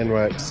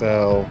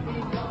NYXL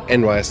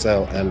and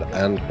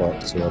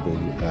Andbox, who are the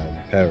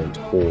parent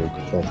org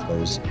of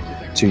those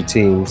two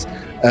teams,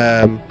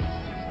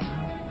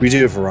 we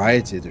do a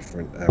variety of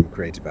different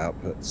creative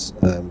outputs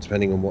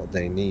depending on what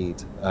they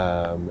need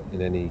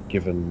in any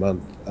given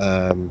month.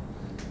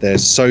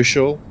 There's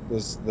social.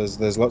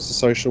 There's lots of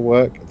social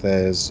work.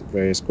 There's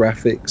various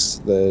graphics.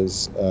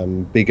 There's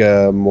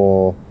bigger,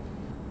 more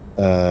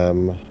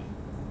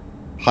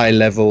high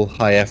level,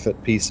 high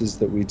effort pieces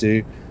that we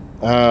do.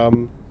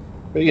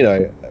 But you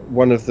know,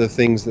 one of the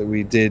things that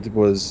we did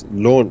was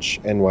launch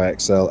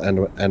NYXL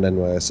and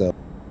NYSL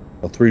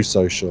through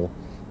social.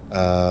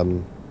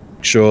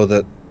 Sure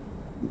that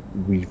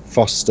we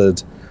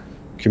fostered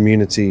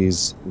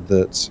communities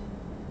that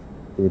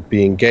would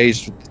be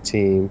engaged with the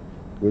team,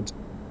 would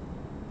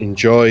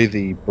enjoy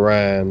the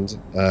brand,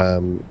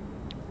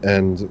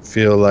 and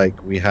feel like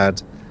we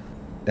had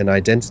an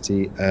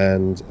identity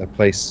and a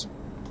place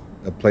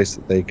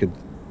that they could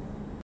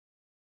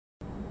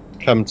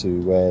come to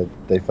where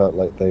they felt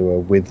like they were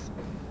with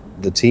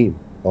the team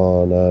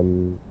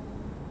on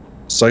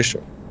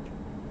social.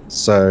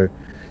 So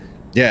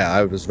yeah,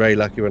 I was very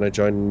lucky when I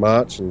joined in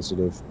March, and sort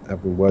of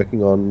have been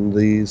working on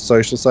the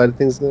social side of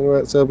things in the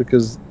NYXL,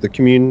 because the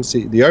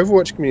community, the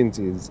Overwatch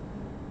community, is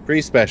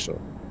pretty special.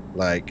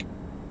 Like,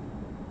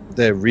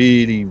 they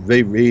really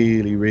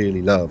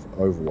love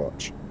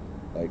Overwatch.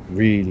 Like,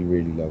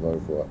 really love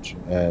Overwatch,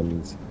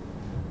 and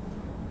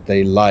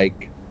they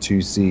like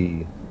to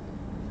see.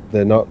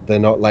 They're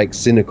not like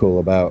cynical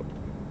about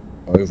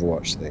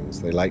Overwatch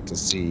things. They like to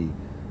see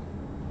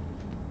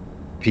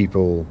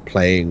people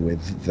playing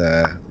with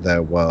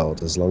their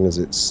world, as long as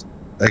it's,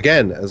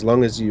 again, as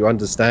long as you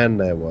understand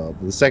their world.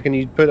 The second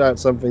you put out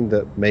something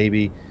that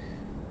maybe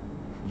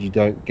you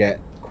don't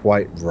get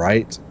quite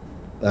right,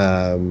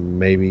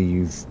 maybe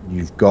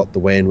you've got the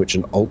way in which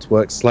an alt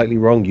works slightly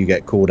wrong, you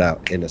get called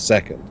out in a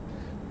second.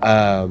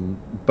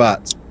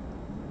 But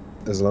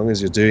as long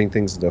as you're doing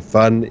things that are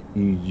fun,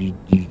 you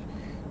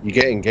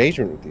get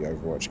engagement with the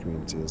Overwatch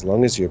community. As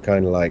long as you're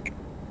kind of like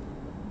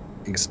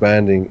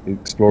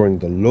exploring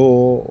the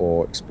lore,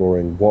 or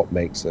exploring what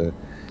makes a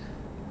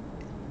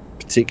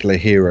particular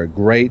hero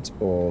great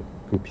or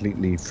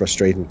completely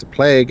frustrating to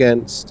play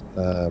against.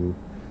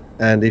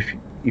 And if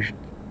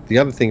the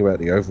other thing about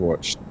the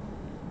Overwatch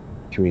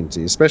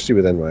community, especially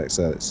with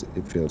NYXL,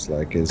 it feels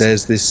like, is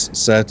there's this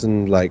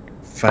certain like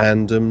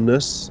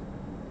fandomness.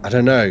 I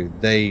don't know,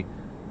 they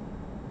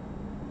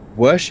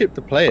worship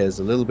the players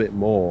a little bit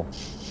more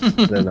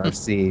than I've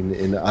seen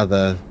in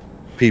other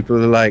people.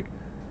 Like,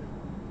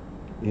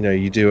 you know,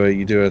 you do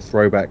a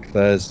throwback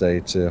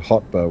Thursday to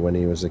Hotbar when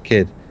he was a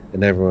kid,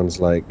 and everyone's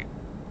like,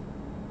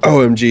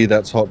 OMG,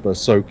 that's Hotbar,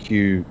 so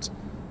cute.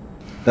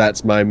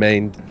 That's my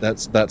main,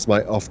 that's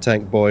my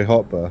off-tank boy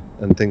Hotbar,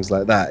 and things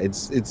like that.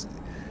 It's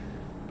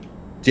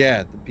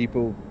yeah, the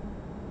people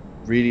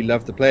really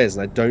love the players,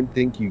 and I don't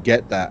think you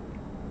get that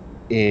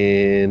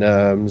in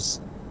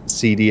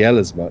CDL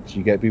as much.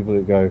 You get people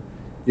that go,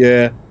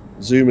 yeah,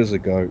 Zuma's a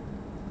goat.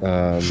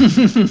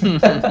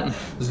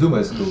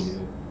 Zuma's cool.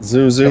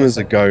 Zuma's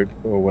a goat,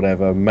 or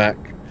whatever. Mac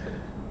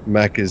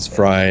is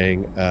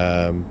frying.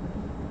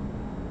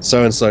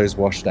 So and so's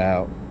washed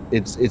out.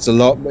 it's a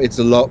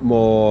lot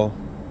more,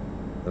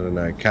 I don't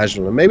know,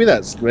 casual. And maybe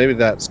that's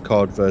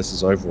COD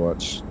versus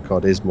Overwatch.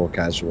 COD is more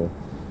casual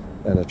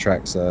and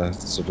attracts a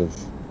sort of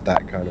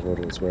that kind of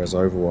audience, whereas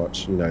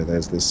Overwatch, you know,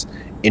 there's this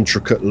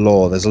intricate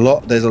lore. There's a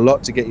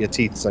lot to get your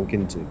teeth sunk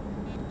into.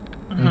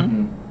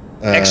 Mm-hmm.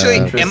 Actually,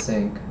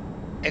 interesting.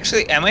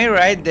 Am I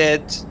right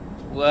that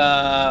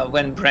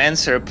when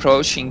brands are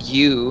approaching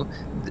you,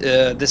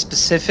 the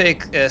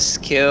specific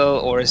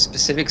skill or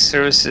specific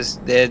services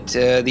that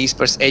the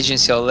esports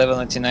agency or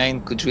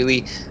Level99 could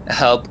really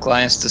help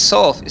clients to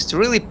solve is to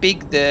really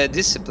pick the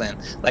discipline,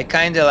 like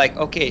kind of like,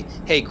 okay,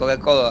 hey,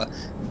 Coca-Cola,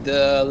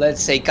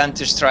 let's say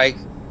Counter-Strike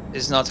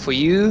is not for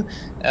you,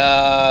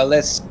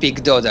 let's pick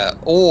Dota.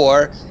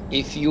 Or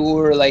if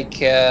you're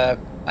like I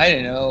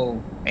don't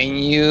know, a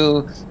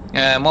new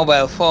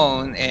mobile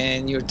phone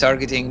and you're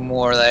targeting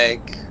more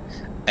like,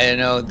 I don't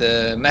know,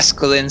 the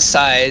masculine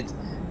side,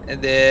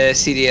 the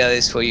CDL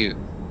is for you.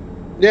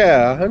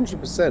 Yeah,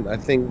 100%. I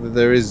think that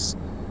there is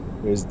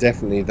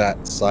definitely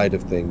that side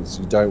of things.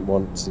 You don't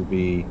want to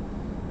be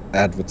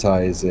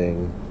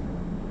advertising.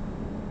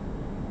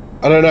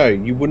 I don't know.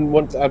 You wouldn't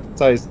want to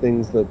advertise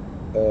things that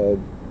a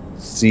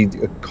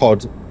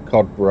COD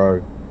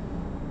bro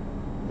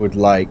would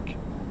like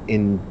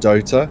in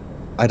Dota.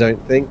 I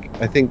don't think.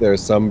 I think there are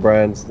some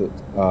brands that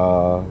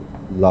are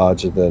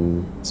larger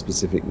than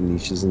specific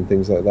niches and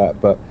things like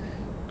that. But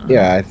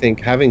yeah, I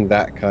think having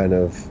that kind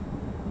of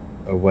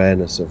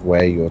awareness of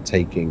where you're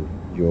taking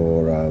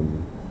your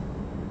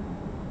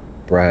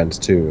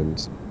brand to,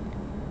 and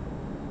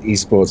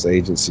esports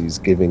agencies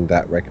giving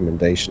that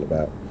recommendation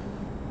about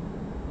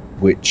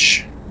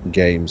which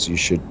games you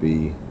should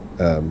be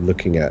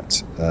looking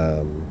at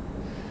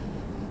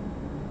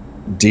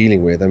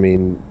dealing with. I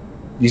mean,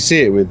 you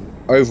see it with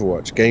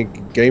Overwatch.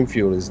 Game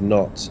Fuel is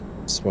not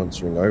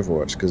sponsoring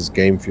Overwatch because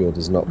Game Fuel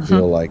does not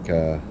feel like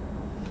a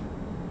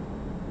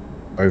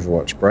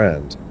Overwatch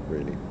brand,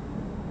 really.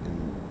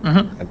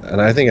 And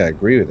I think I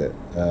agree with it.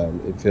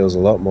 It feels a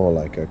lot more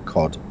like a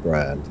COD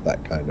brand,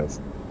 that kind of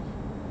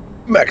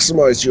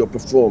maximize your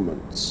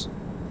performance,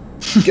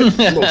 get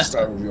the most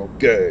out of your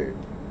game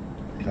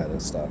kind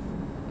of stuff.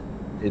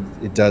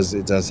 It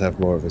does have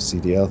more of a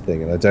CDL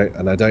thing,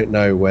 and I don't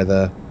know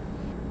whether,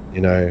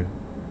 you know,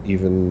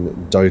 even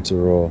Dota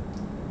or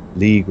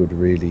League would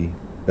really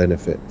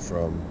benefit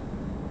from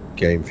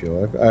Game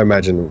Fuel. I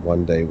imagine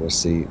one day we'll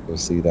see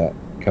that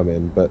come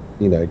in, but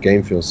you know,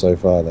 Game Fuel so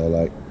far they're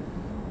like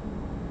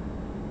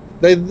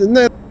they've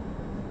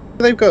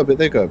got a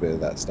bit of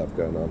that stuff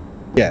going on.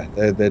 Yeah,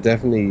 they're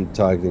definitely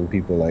targeting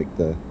people like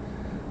the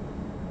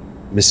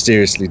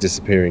mysteriously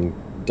disappearing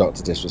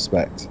Dr.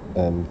 Disrespect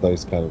and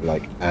those kind of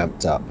like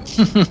amped up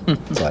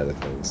side of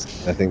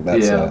things. I think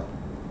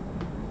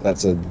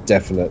that's a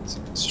definite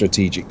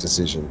strategic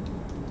decision.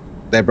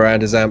 Their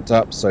brand is amped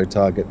up, so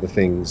target the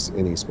things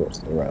in esports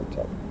that are amped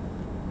up.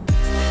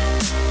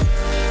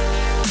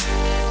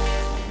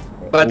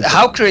 But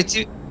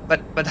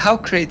how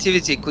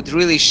creativity could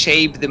really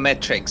shape the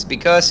metrics,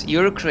 because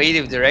you're a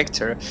creative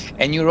director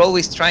and you're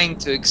always trying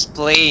to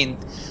explain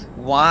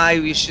why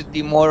we should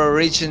be more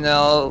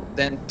original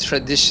than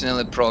traditional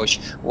approach,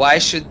 why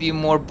should be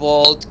more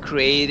bold,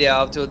 creative,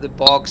 out of the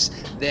box,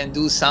 than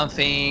do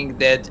something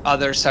that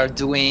others are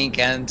doing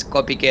and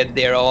copycat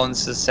their own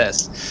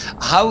success.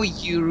 How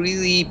you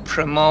really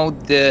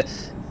promote the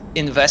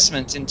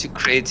investment into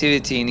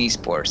creativity in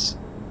esports?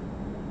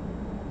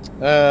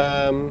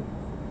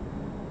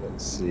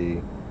 Let's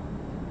see.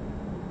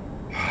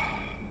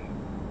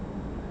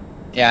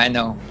 Yeah, I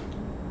know.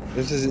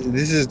 This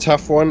is a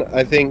tough one.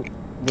 I think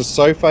the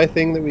SoFi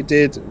thing that we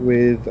did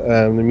with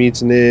the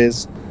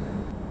Mutineers,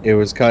 it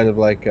was kind of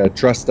like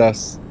trust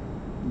us.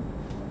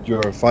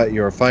 You're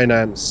a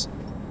finance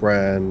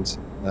brand,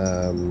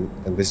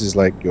 and this is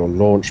like your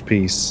launch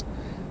piece.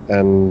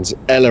 And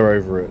Ella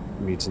over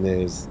at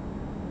Mutineers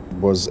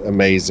was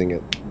amazing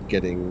at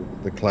getting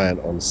the client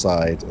on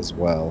side as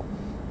well,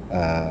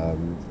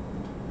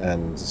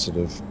 and sort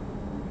of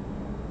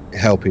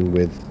helping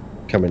with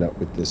coming up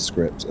with this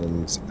script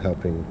and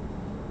helping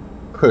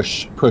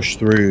push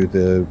through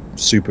the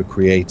super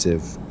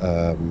creative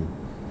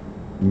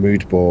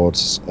mood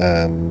boards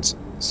and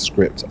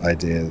script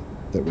idea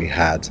that we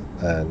had,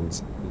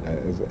 and you know,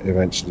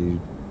 eventually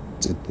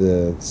did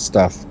the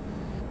stuff.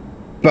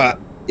 But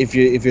if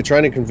you're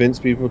trying to convince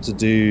people to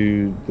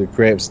do the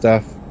creative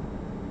stuff,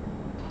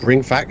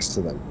 bring facts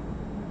to them,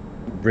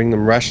 bring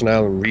them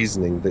rationale and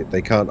reasoning that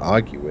they can't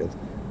argue with,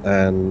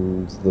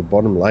 and the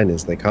bottom line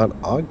is they can't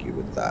argue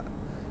with that.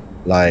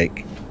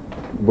 Like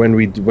when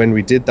we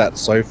did that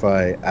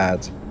SoFi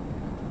ad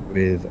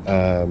with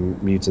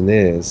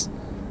Mutineers,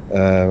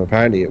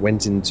 apparently it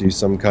went into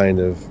some kind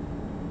of,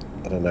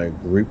 I don't know,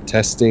 group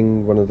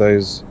testing, one of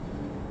those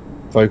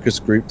focus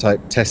group type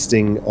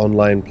testing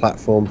online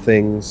platform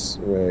things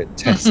where it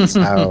tests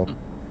how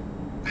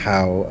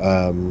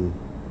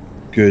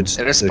good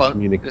the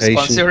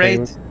communication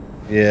rate,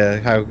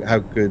 how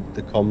good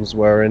the comms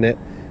were in it,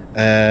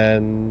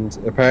 and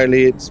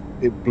apparently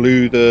it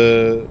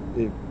blew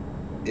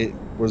it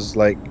was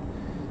like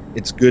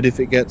it's good if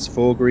it gets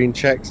 4 green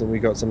checks, and we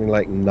got something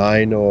like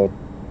 9 or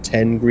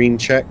 10 green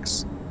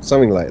checks,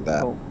 something like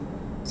that. Oh.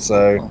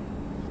 So Oh.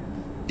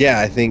 yeah,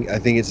 I think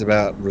it's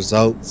about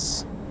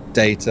results,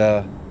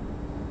 data,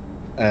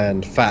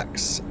 and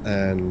facts,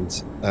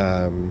 and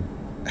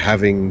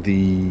having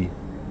the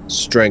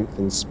strength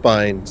and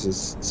spine to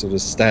sort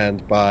of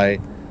stand by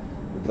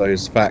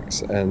those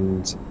facts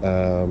and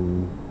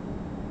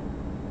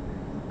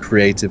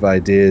creative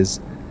ideas,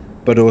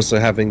 but also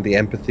having the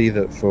empathy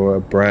that for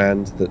a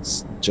brand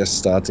that's just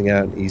starting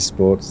out in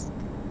esports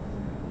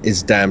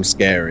is damn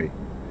scary,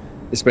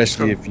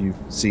 especially if you've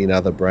seen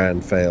other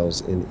brand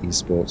fails in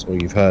esports, or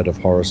you've heard of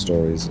horror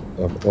stories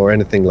or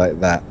anything like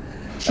that.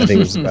 I think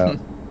it's about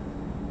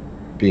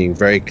being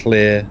very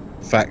clear,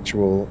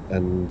 factual,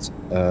 and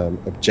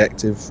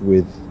objective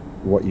with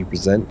what you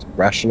present,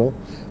 rational,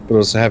 but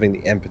also having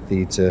the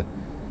empathy to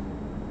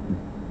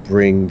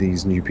bring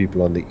these new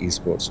people on the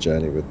esports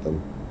journey with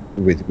them,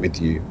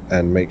 with you,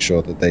 and make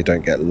sure that they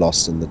don't get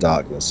lost in the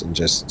darkness and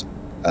just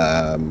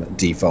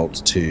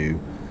default to,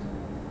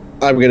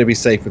 I'm going to be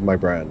safe with my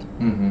brand.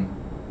 Mm-hmm.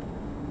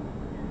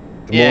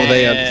 The more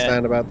they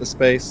understand about the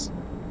space,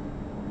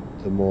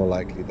 the more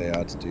likely they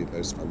are to do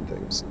those fun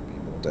things and be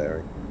more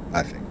daring,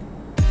 I think.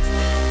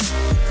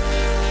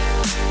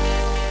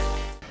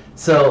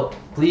 So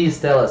please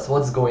tell us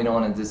what's going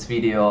on in this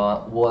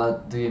video.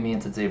 What do you mean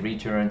that they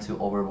return to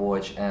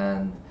Overwatch,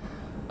 and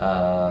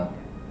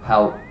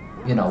how,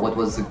 what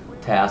was the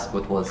task?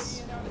 What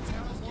was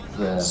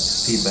the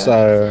feedback?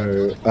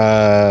 So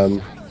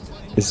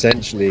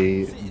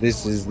essentially,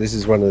 this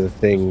is one of the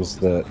things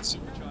that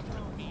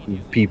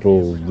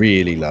people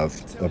really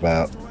love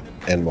about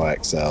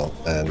NYXL,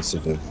 and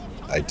sort of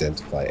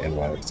identify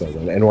NYXL.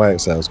 When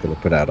NYXL is going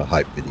to put out a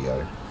hype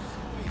video,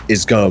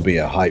 it's going to be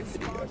a hype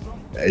video.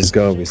 It's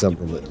going to be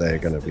something that they're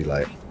going to be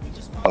like,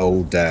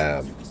 oh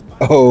damn,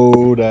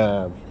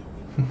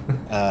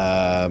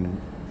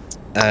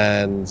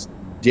 and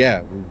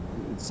yeah,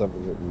 it's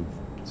something that we've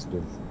sort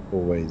of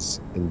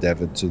always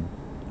endeavored to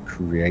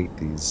create,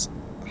 these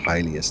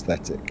highly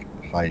aesthetic,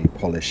 highly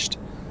polished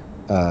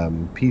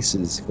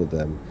pieces for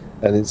them.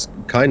 And it's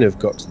kind of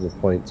got to the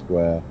point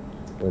where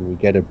when we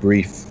get a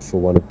brief for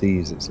one of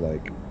these, it's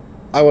like,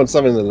 I want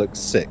something that looks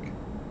sick.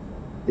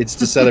 It's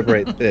to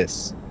celebrate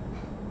this.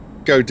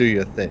 Go do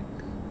your thing.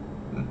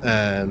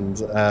 And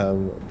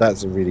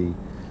that's a really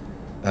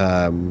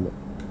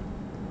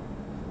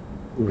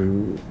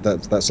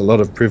that's a lot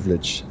of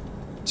privilege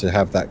to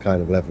have that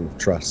kind of level of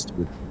trust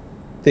with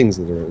things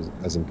that are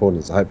as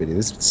important as a hype video.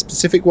 This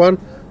specific one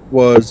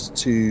was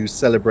to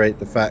celebrate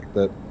the fact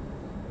that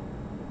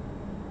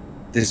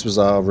this was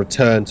our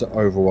return to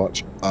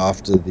Overwatch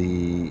after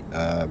the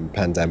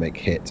pandemic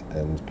hit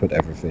and put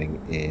everything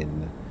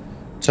in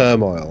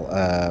turmoil.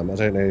 I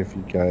don't know if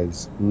you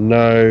guys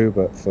know,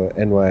 but for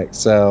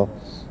NYXL,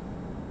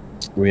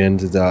 we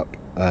ended up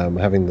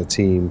having the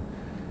team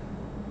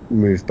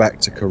move back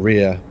to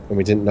Korea, and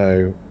we didn't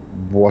know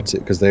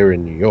because they were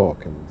in New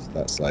York, and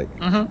that's like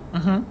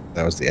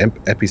that was the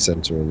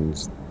epicenter,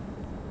 and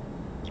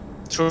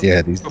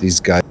yeah, these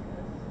guys'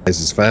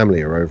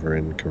 family are over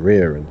in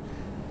Korea, and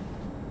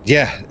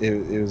yeah,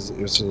 it was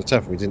sort of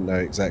tough. We didn't know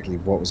exactly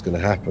what was going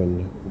to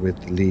happen with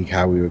the league,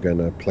 how we were going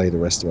to play the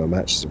rest of our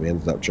matches. We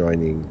ended up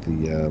joining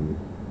the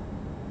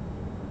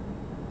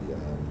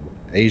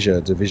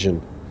Asia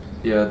division.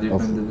 Yeah,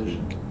 different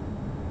division.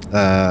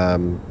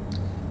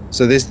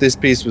 So this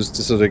piece was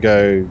to sort of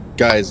go,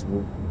 guys,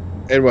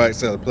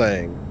 NYXL are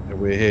playing, and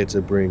we're here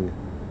to bring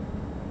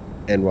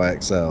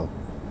NYXL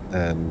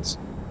and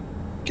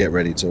get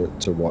ready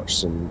to watch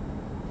some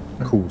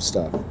cool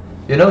stuff.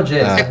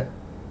 James,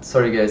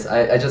 sorry guys,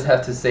 I just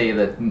have to say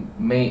that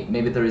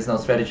maybe there is no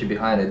strategy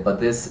behind it, but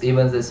this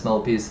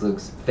small piece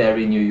looks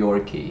very New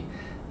Yorky.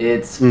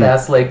 It's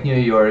fast like New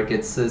York.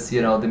 It's just,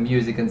 the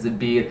music and the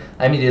beat.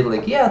 I immediately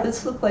like, yeah,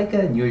 this looks like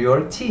a New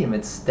York team.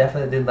 It's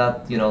definitely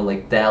not,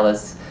 like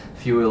Dallas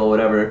Fuel or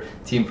whatever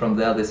team from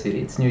the other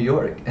city. It's New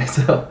York.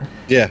 So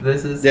yeah,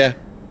 this is. Yeah.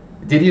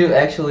 Did you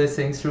actually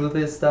think through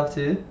this stuff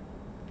too?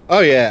 Oh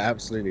yeah,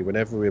 absolutely.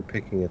 Whenever we're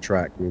picking a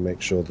track, we make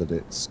sure that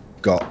it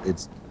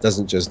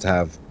doesn't just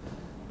have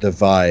the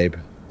vibe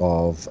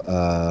of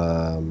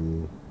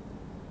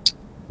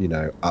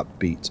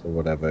upbeat or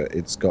whatever.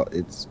 It's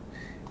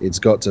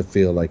got to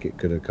feel like it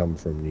could have come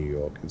from New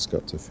York. It's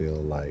got to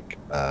feel like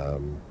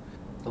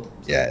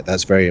yeah,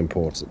 that's very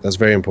important. That's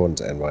very important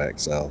to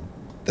NYXL,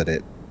 that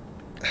it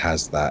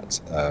has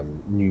that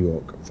New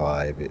York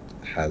vibe. It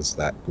has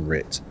that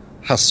grit,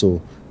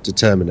 hustle,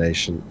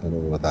 determination, and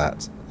all of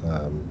that.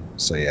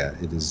 So yeah,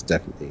 it is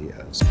definitely.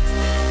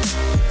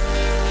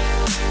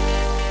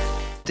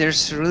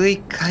 There's really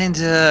kind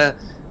of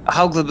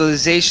how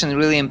globalization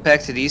really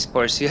impacted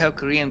esports. You have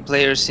Korean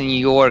players in New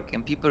York,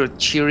 and people are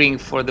cheering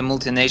for the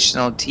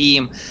multinational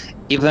team,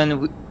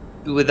 even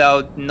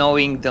without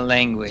knowing the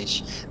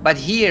language. But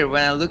here,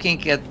 when I'm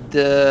looking at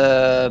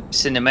the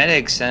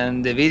cinematics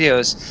and the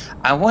videos,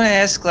 I want to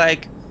ask,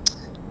 like,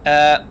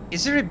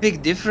 is there a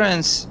big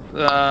difference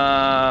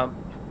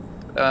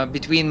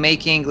between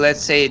making,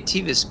 let's say, a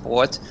TV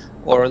spot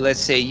or let's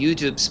say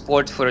YouTube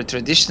sport for a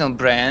traditional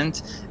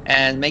brand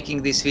and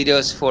making these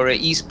videos for an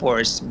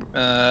esports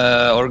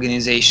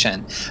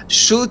organization?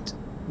 Should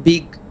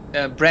big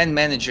brand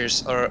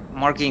managers or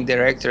marketing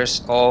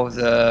directors of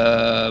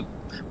the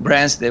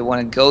brands that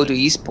want to go to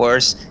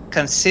esports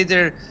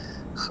consider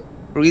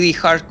really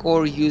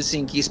hardcore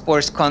using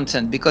esports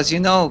content? Because, you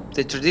know,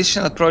 the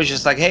traditional approach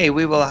is like, hey,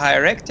 we will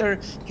hire actor,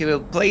 he will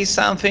play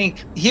something,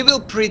 he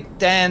will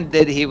pretend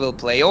that he will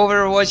play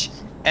Overwatch,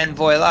 and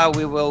voila,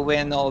 we will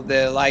win all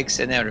the likes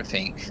and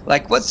everything.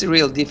 Like, what's the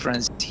real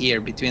difference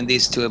here between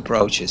these two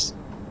approaches?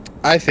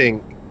 I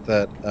think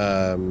that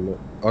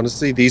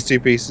honestly, these two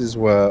pieces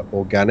were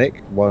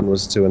organic. One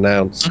was to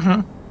announce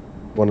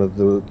one of,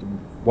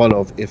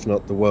 if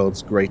not the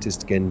world's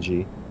greatest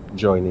Genji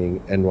joining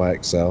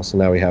NYXL. So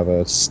now we have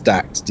a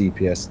stacked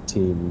DPS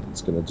team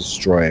that's going to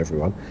destroy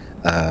everyone.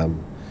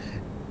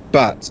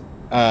 But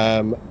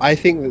I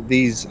think that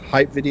these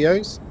hype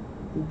videos,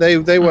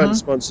 they weren't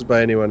sponsored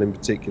by anyone in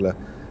particular.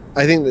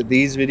 I think that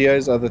these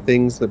videos are the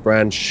things that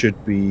brands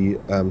should be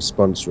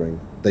sponsoring.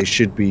 They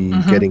should be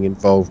getting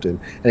involved in.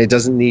 And it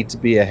doesn't need to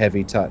be a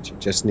heavy touch. It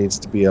just needs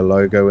to be a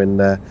logo in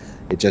there.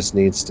 It just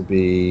needs to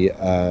be,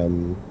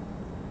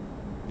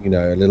 you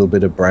know, a little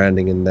bit of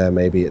branding in there,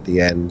 maybe at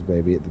the end,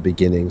 maybe at the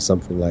beginning,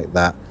 something like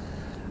that.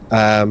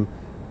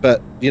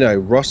 But, you know,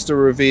 roster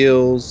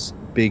reveals,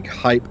 big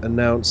hype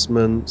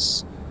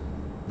announcements,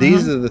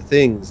 these are the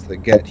things that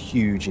get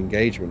huge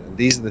engagement. And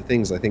these are the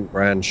things I think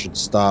brands should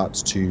start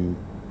to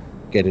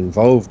get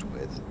involved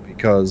with,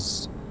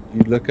 because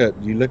you look at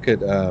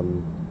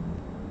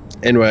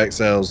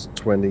NYXL's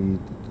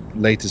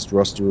latest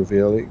roster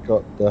reveal. It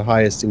got the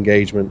highest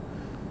engagement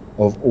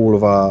of all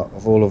of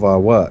our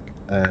work,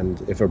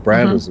 and if a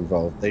brand was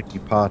involved, they'd be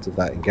part of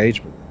that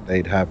engagement.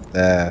 They'd have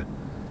their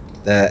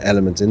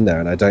element in there,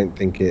 and I don't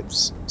think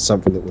it's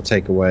something that will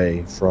take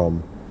away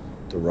from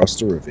the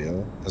roster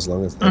reveal, as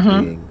long as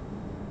they're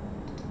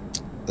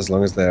as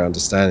long as they're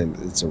understanding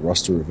that it's a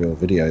roster reveal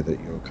video that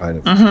you're kind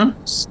of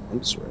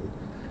sponsoring.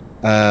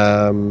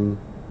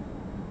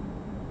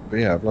 But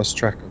yeah, I've lost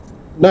track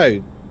of.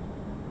 No,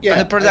 yeah. On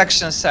the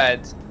production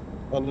side.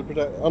 On the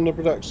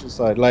production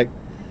side, like,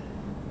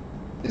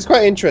 it's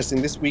quite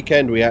interesting. This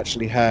weekend we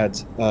actually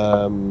had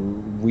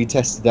we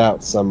tested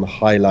out some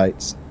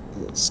highlights,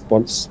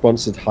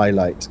 sponsored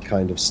highlight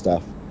kind of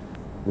stuff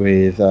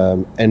with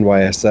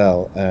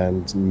NYSL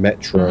and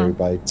Metro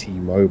by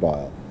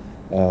T-Mobile.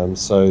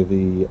 So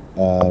the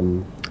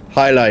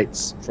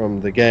highlights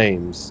from the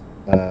games,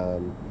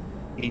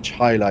 each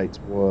highlight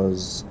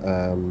was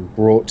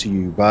brought to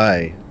you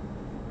by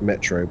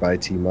Metro by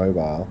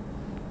T-Mobile,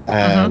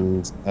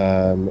 and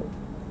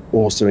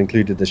also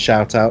included a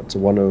shout out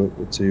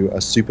to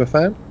a super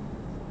fan.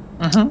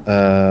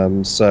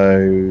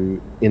 So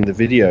in the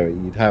video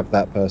you'd have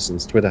that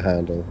person's Twitter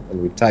handle,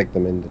 and we'd tag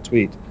them in the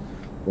tweet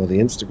or the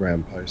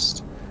Instagram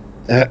post.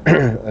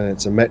 And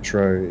it's a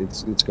Metro.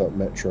 It's got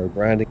Metro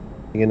branding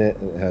in it.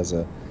 And it has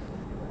a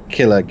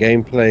killer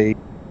gameplay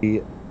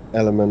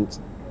element,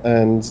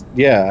 and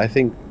yeah, I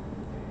think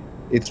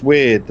it's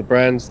weird. The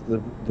brands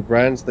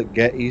that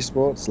get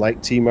esports,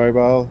 like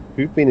T-Mobile,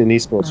 who've been in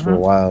esports for a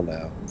while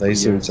now, they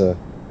seem to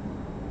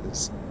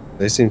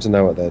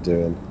know what they're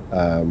doing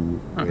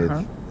with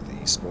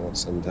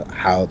esports and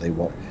how they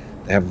want.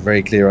 They have a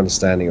very clear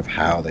understanding of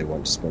how they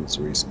want to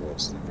sponsor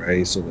esports.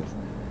 They're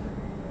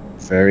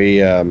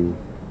very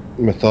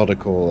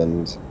methodical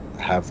and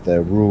have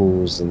their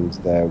rules and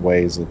their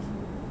ways of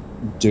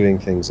doing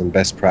things and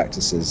best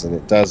practices, and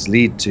it does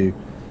lead to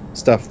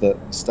stuff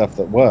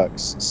that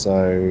works.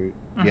 So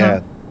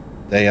yeah,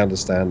 they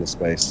understand the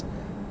space.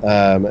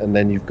 And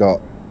then you've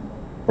got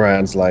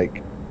brands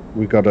like,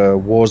 we've got a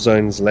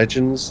Warzone's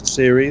Legends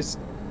series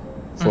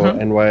for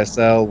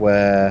NYSL,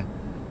 where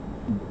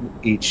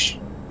each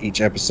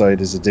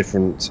episode is a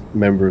different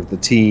member of the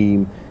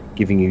team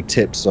giving you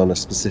tips on a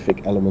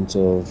specific element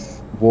of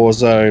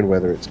Warzone,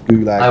 whether it's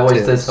Gulag. I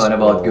watched this one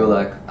about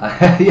Gulag.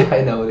 Yeah,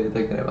 I know what you're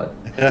talking about.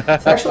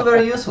 It's actually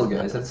very useful,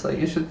 guys. It's like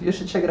you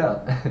should check it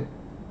out.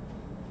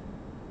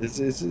 It's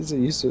a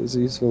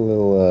useful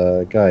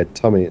little guide.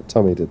 Tommy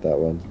did that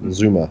one.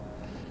 Zuma.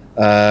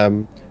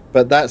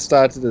 But that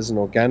started as an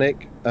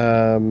organic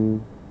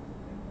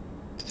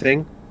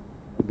thing.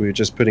 We were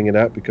just putting it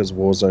out because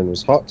Warzone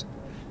was hot,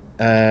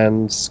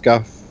 and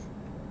Scuff.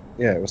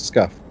 Yeah, it was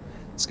Scuff.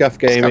 Scuff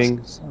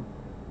Gaming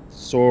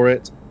saw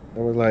it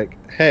and was like,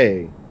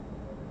 "Hey,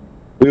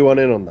 we want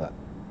in on that.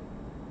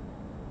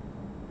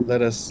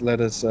 Let us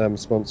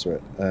sponsor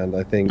it." And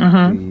I think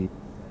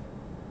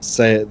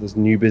this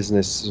new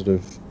business sort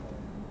of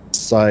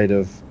side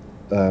of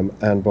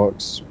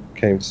Andbox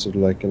came to sort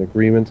of like an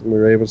agreement, and we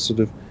were able to sort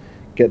of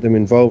get them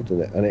involved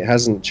in it. And it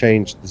hasn't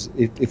changed.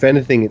 If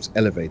anything, it's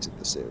elevated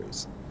the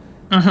series.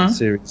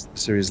 The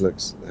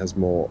series has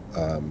more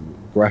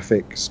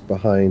graphics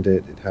behind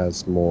it. It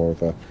has more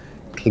of a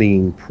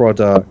clean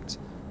product.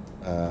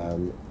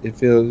 It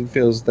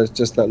feels there's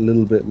just that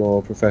little bit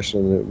more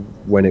professional than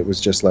when it was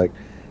just like,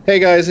 "Hey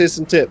guys, here's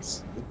some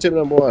tips. Tip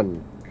number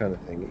 1: kind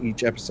of thing.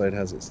 Each episode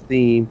has its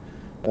theme.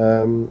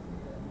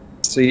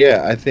 So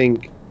yeah, I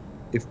think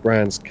if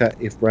brands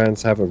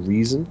have a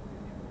reason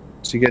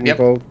to get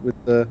involved with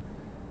the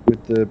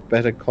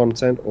better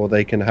content, or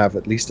they can have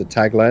at least a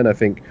tagline. I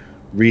think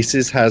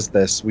Reese's has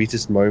their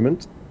sweetest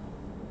moment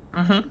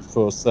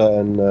for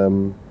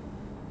certain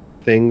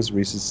things.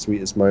 Reese's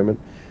sweetest moment.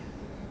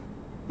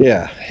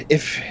 Yeah,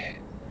 if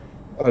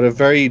at a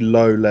very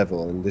low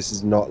level, and this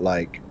is not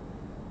like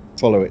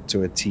follow it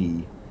to a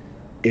T.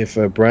 If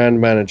a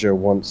brand manager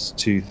wants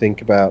to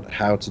think about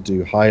how to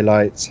do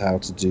highlights, how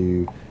to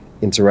do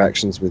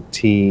interactions with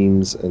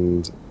teams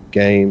and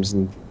games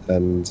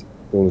and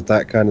all of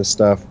that kind of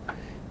stuff,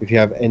 if you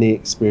have any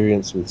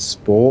experience with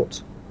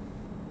sport,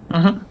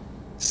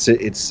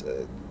 it's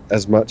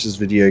as much as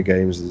video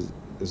games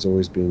has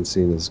always been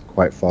seen as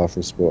quite far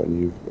from sport,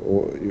 and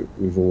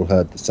we've all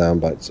heard the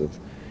sound bites of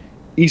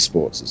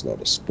esports is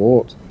not a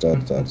sport.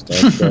 Yeah.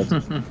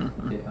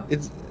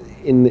 It's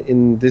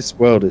in this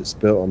world, it's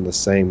built on the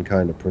same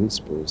kind of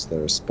principles.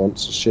 There are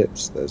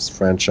sponsorships, there's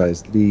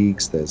franchise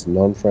leagues, there's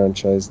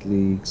non-franchise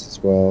leagues as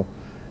well,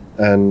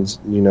 and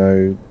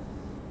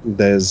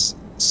there's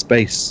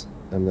space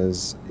and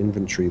there's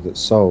inventory that's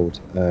sold,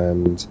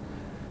 and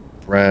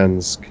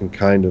brands can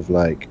kind of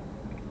like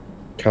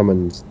come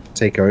and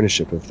take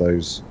ownership of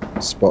those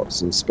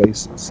spots and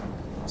spaces.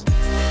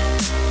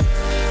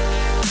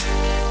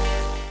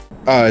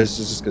 I was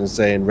just going to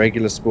say, in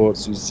regular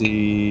sports, you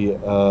see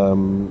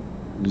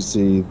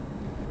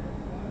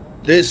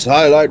this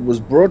highlight was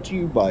brought to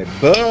you by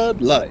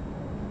Bud Light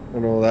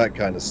and all that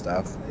kind of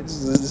stuff.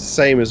 It's the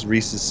same as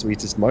Reese's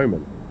sweetest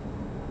moment.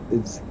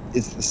 It's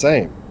the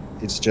same.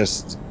 It's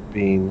just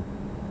been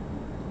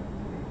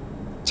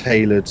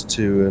tailored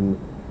to an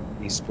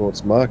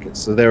esports market.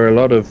 So there's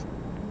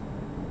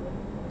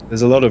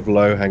a lot of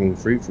low-hanging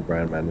fruit for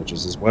brand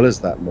managers, as well as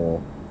that more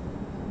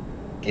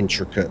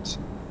intricate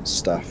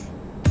stuff.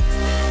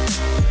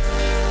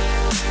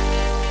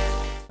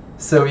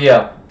 So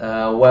yeah,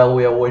 while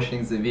we are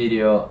watching the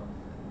video,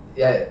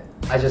 yeah,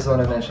 I just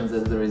want to mention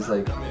that there is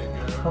like,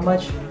 how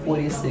much?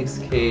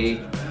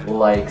 46k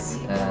likes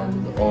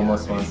and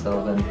almost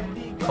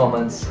 1,000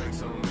 comments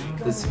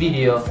this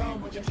video.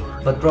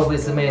 But probably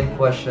the main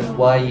question,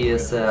 why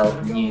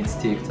ESL needs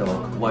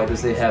TikTok? Why do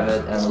they have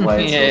it, and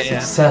why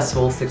it's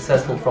so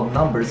successful from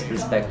numbers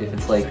perspective?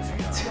 It's like,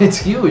 it's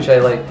huge. I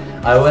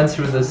went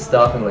through this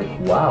stuff and like,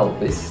 wow,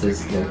 this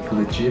is like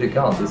legit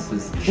account. This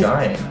is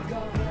giant.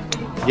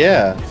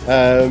 Yeah.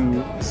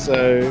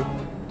 So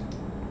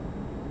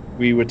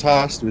we were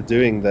tasked with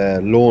doing their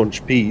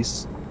launch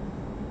piece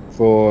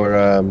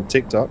for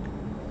TikTok,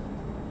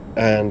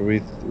 and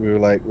we were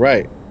like,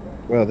 right.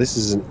 Well, this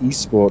is an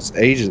esports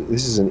agent.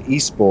 This is an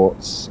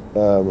esports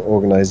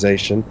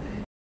organization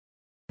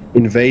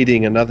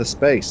invading another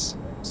space.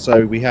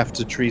 So we have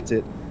to treat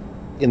it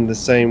in the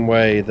same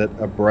way that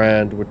a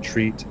brand would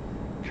treat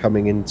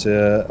coming into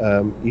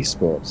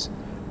esports.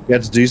 We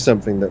had to do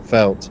something that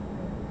felt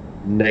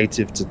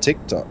native to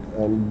TikTok.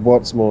 And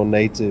what's more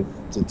native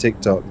to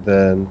TikTok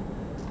than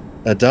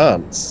a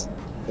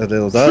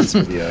little dance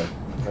video?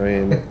 I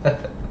mean,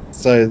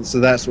 so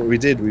that's what we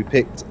did. We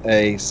picked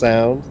a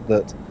sound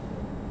that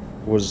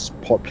was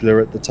popular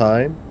at the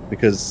time,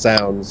 because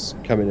sounds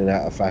come in and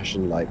out of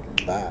fashion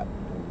like that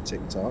on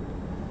TikTok,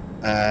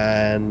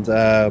 and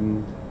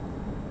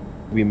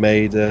we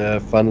made a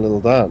fun little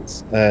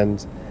dance,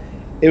 and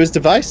it was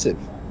divisive.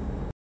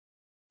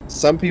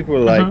 Some people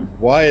were like,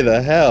 why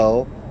the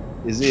hell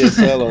is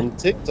ESL on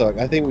TikTok?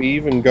 I think we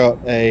even got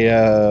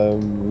a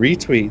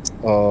retweet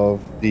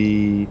of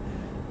the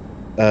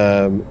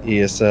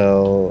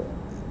ESL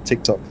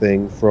TikTok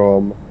thing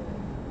from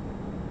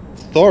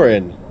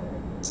Thorin,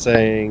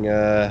 saying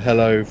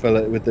hello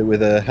fellow with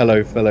a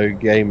hello fellow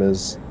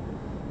gamers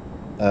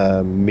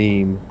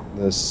meme,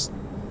 this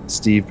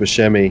Steve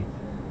Buscemi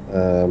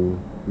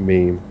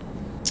meme.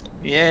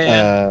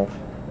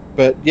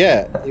 But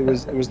yeah, it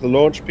was the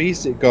launch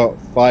piece. It got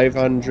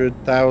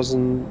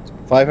 500,000,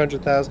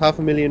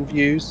 500,000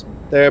 views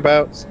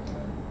thereabouts.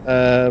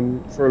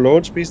 For a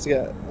launch piece to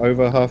get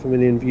over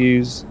 500,000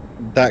 views,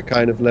 that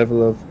kind of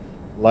level of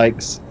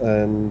likes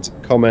and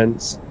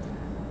comments,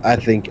 I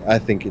think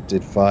it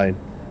did fine.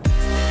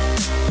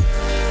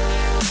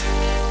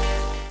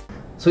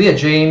 So yeah,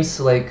 James,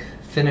 like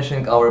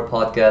finishing our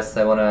podcast,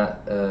 I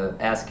wanna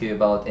ask you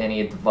about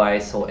any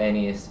advice or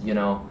any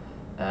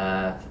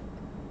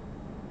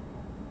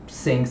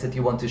things that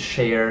you want to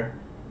share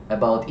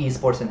about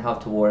esports and how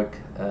to work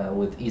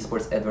with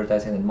esports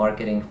advertising and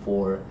marketing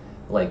for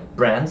like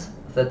brands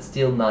that's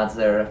still not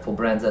there, for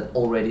brands that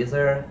already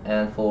there,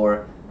 and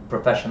for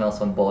professionals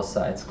on both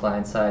sides,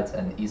 client sides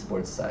and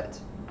esports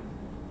sides.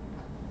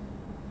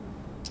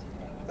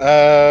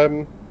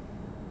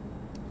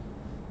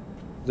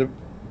 The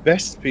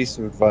best piece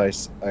of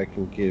advice I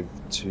can give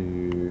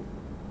to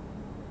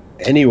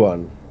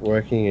anyone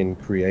working in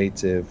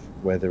creative,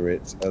 whether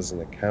it's as an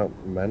account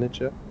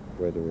manager,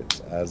 whether it's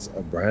as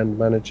a brand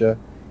manager,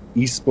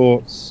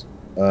 esports,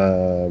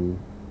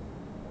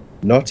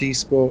 not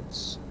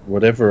esports,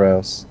 whatever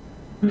else,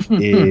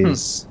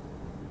 is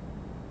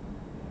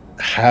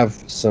have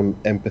some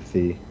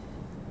empathy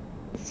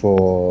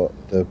for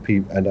the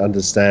people and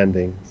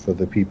understanding for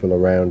the people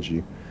around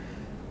you.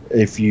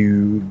 If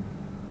you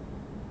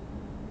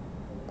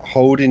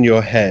hold in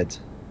your head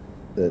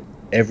that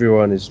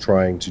everyone is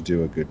trying to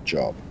do a good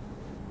job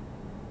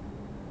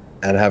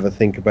and have a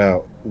think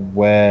about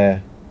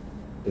where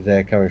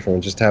they're coming from,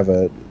 and just have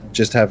that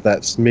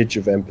smidge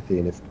of empathy.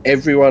 And if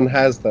everyone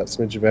has that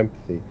smidge of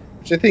empathy,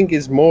 which I think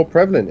is more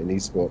prevalent in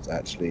esports,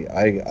 actually,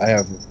 I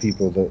have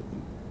people that,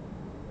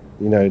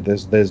 you know,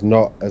 there's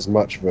not as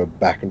much of a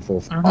back and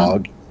forth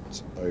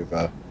argument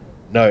over,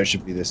 no, it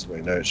should be this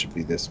way, no, it should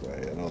be this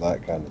way, and all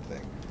that kind of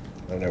thing.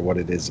 I don't know what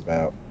it is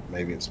about.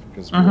 Maybe it's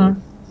because we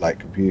like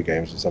computer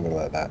games or something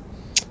like that.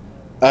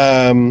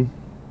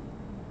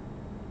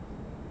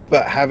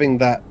 But having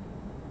that,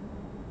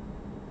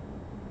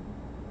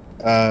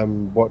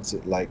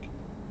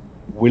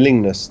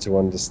 willingness to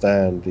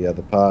understand the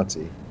other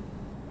party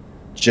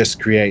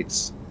just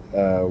creates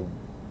a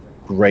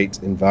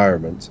great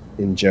environment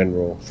in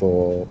general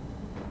for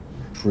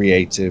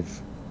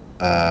creative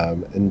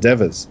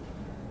endeavors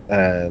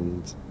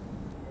and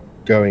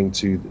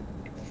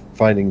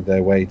finding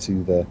their way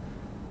to the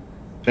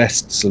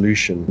best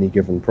solution in any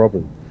given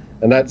problem.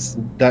 And that's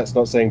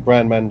not saying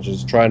brand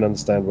managers try and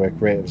understand where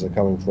creatives are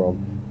coming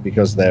from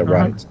because they're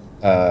right.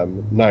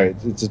 No,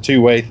 it's a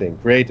two-way thing.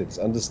 Creatives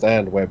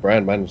understand where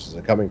brand managers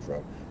are coming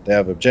from. They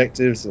have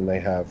objectives and they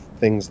have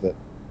things that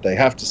they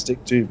have to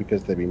stick to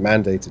because they've been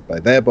mandated by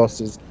their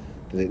bosses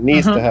that it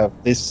needs to have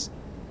this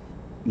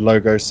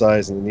logo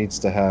size and it needs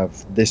to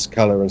have this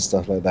color and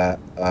stuff like that.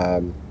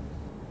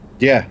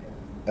 Yeah,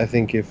 I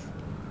think if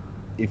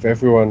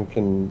everyone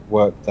can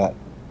work that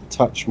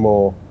touch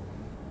more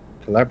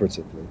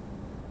collaboratively,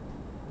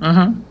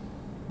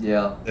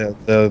 yeah,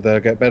 they'll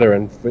get better.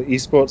 And for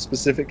esports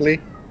specifically,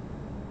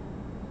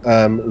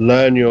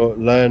 learn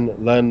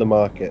the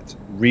market.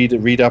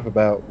 Read up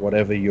about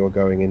whatever you're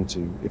going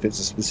into. If it's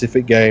a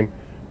specific game,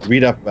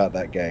 read up about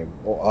that game,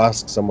 or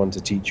ask someone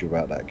to teach you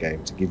about that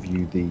game to give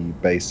you the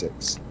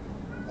basics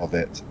of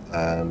it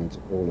and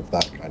all of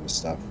that kind of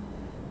stuff.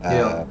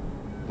 The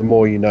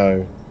more you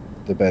know,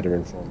 the better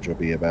informed you'll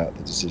be about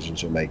the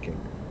decisions you're making,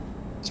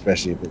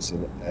 especially if it's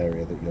an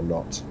area that you're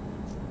not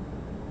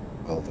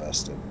well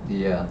versed in.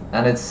 Yeah,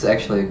 and it's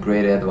actually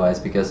great advice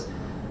because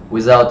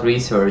without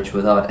research,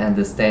 without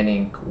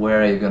understanding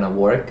where you're gonna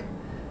work,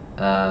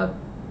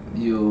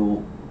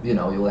 you'll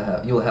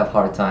have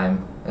hard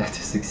time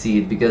to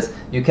succeed because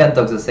you can't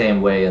talk the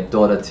same way at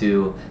Dota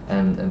 2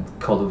 and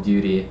Call of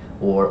Duty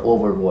or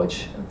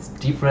Overwatch. It's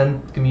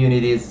different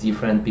communities,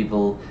 different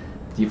people,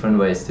 different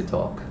ways to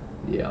talk.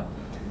 Yeah.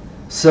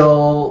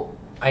 So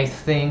I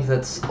think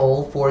that's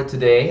all for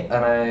today,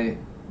 and I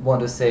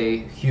want to say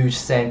huge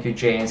thank you,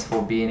 James,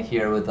 for being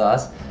here with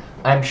us.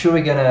 I'm sure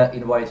we're gonna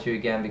invite you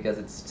again because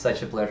it's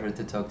such a pleasure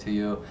to talk to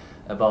you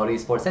about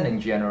esports and in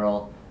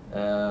general.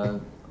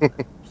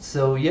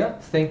 So yeah,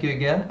 thank you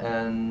again,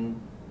 and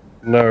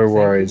no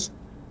worries.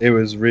 It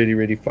was really,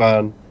 really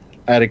fun.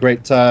 I had a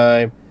great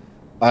time.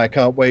 I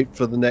can't wait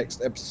for the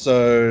next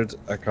episode.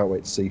 I can't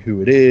wait to see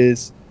who it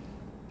is.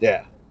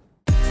 Yeah.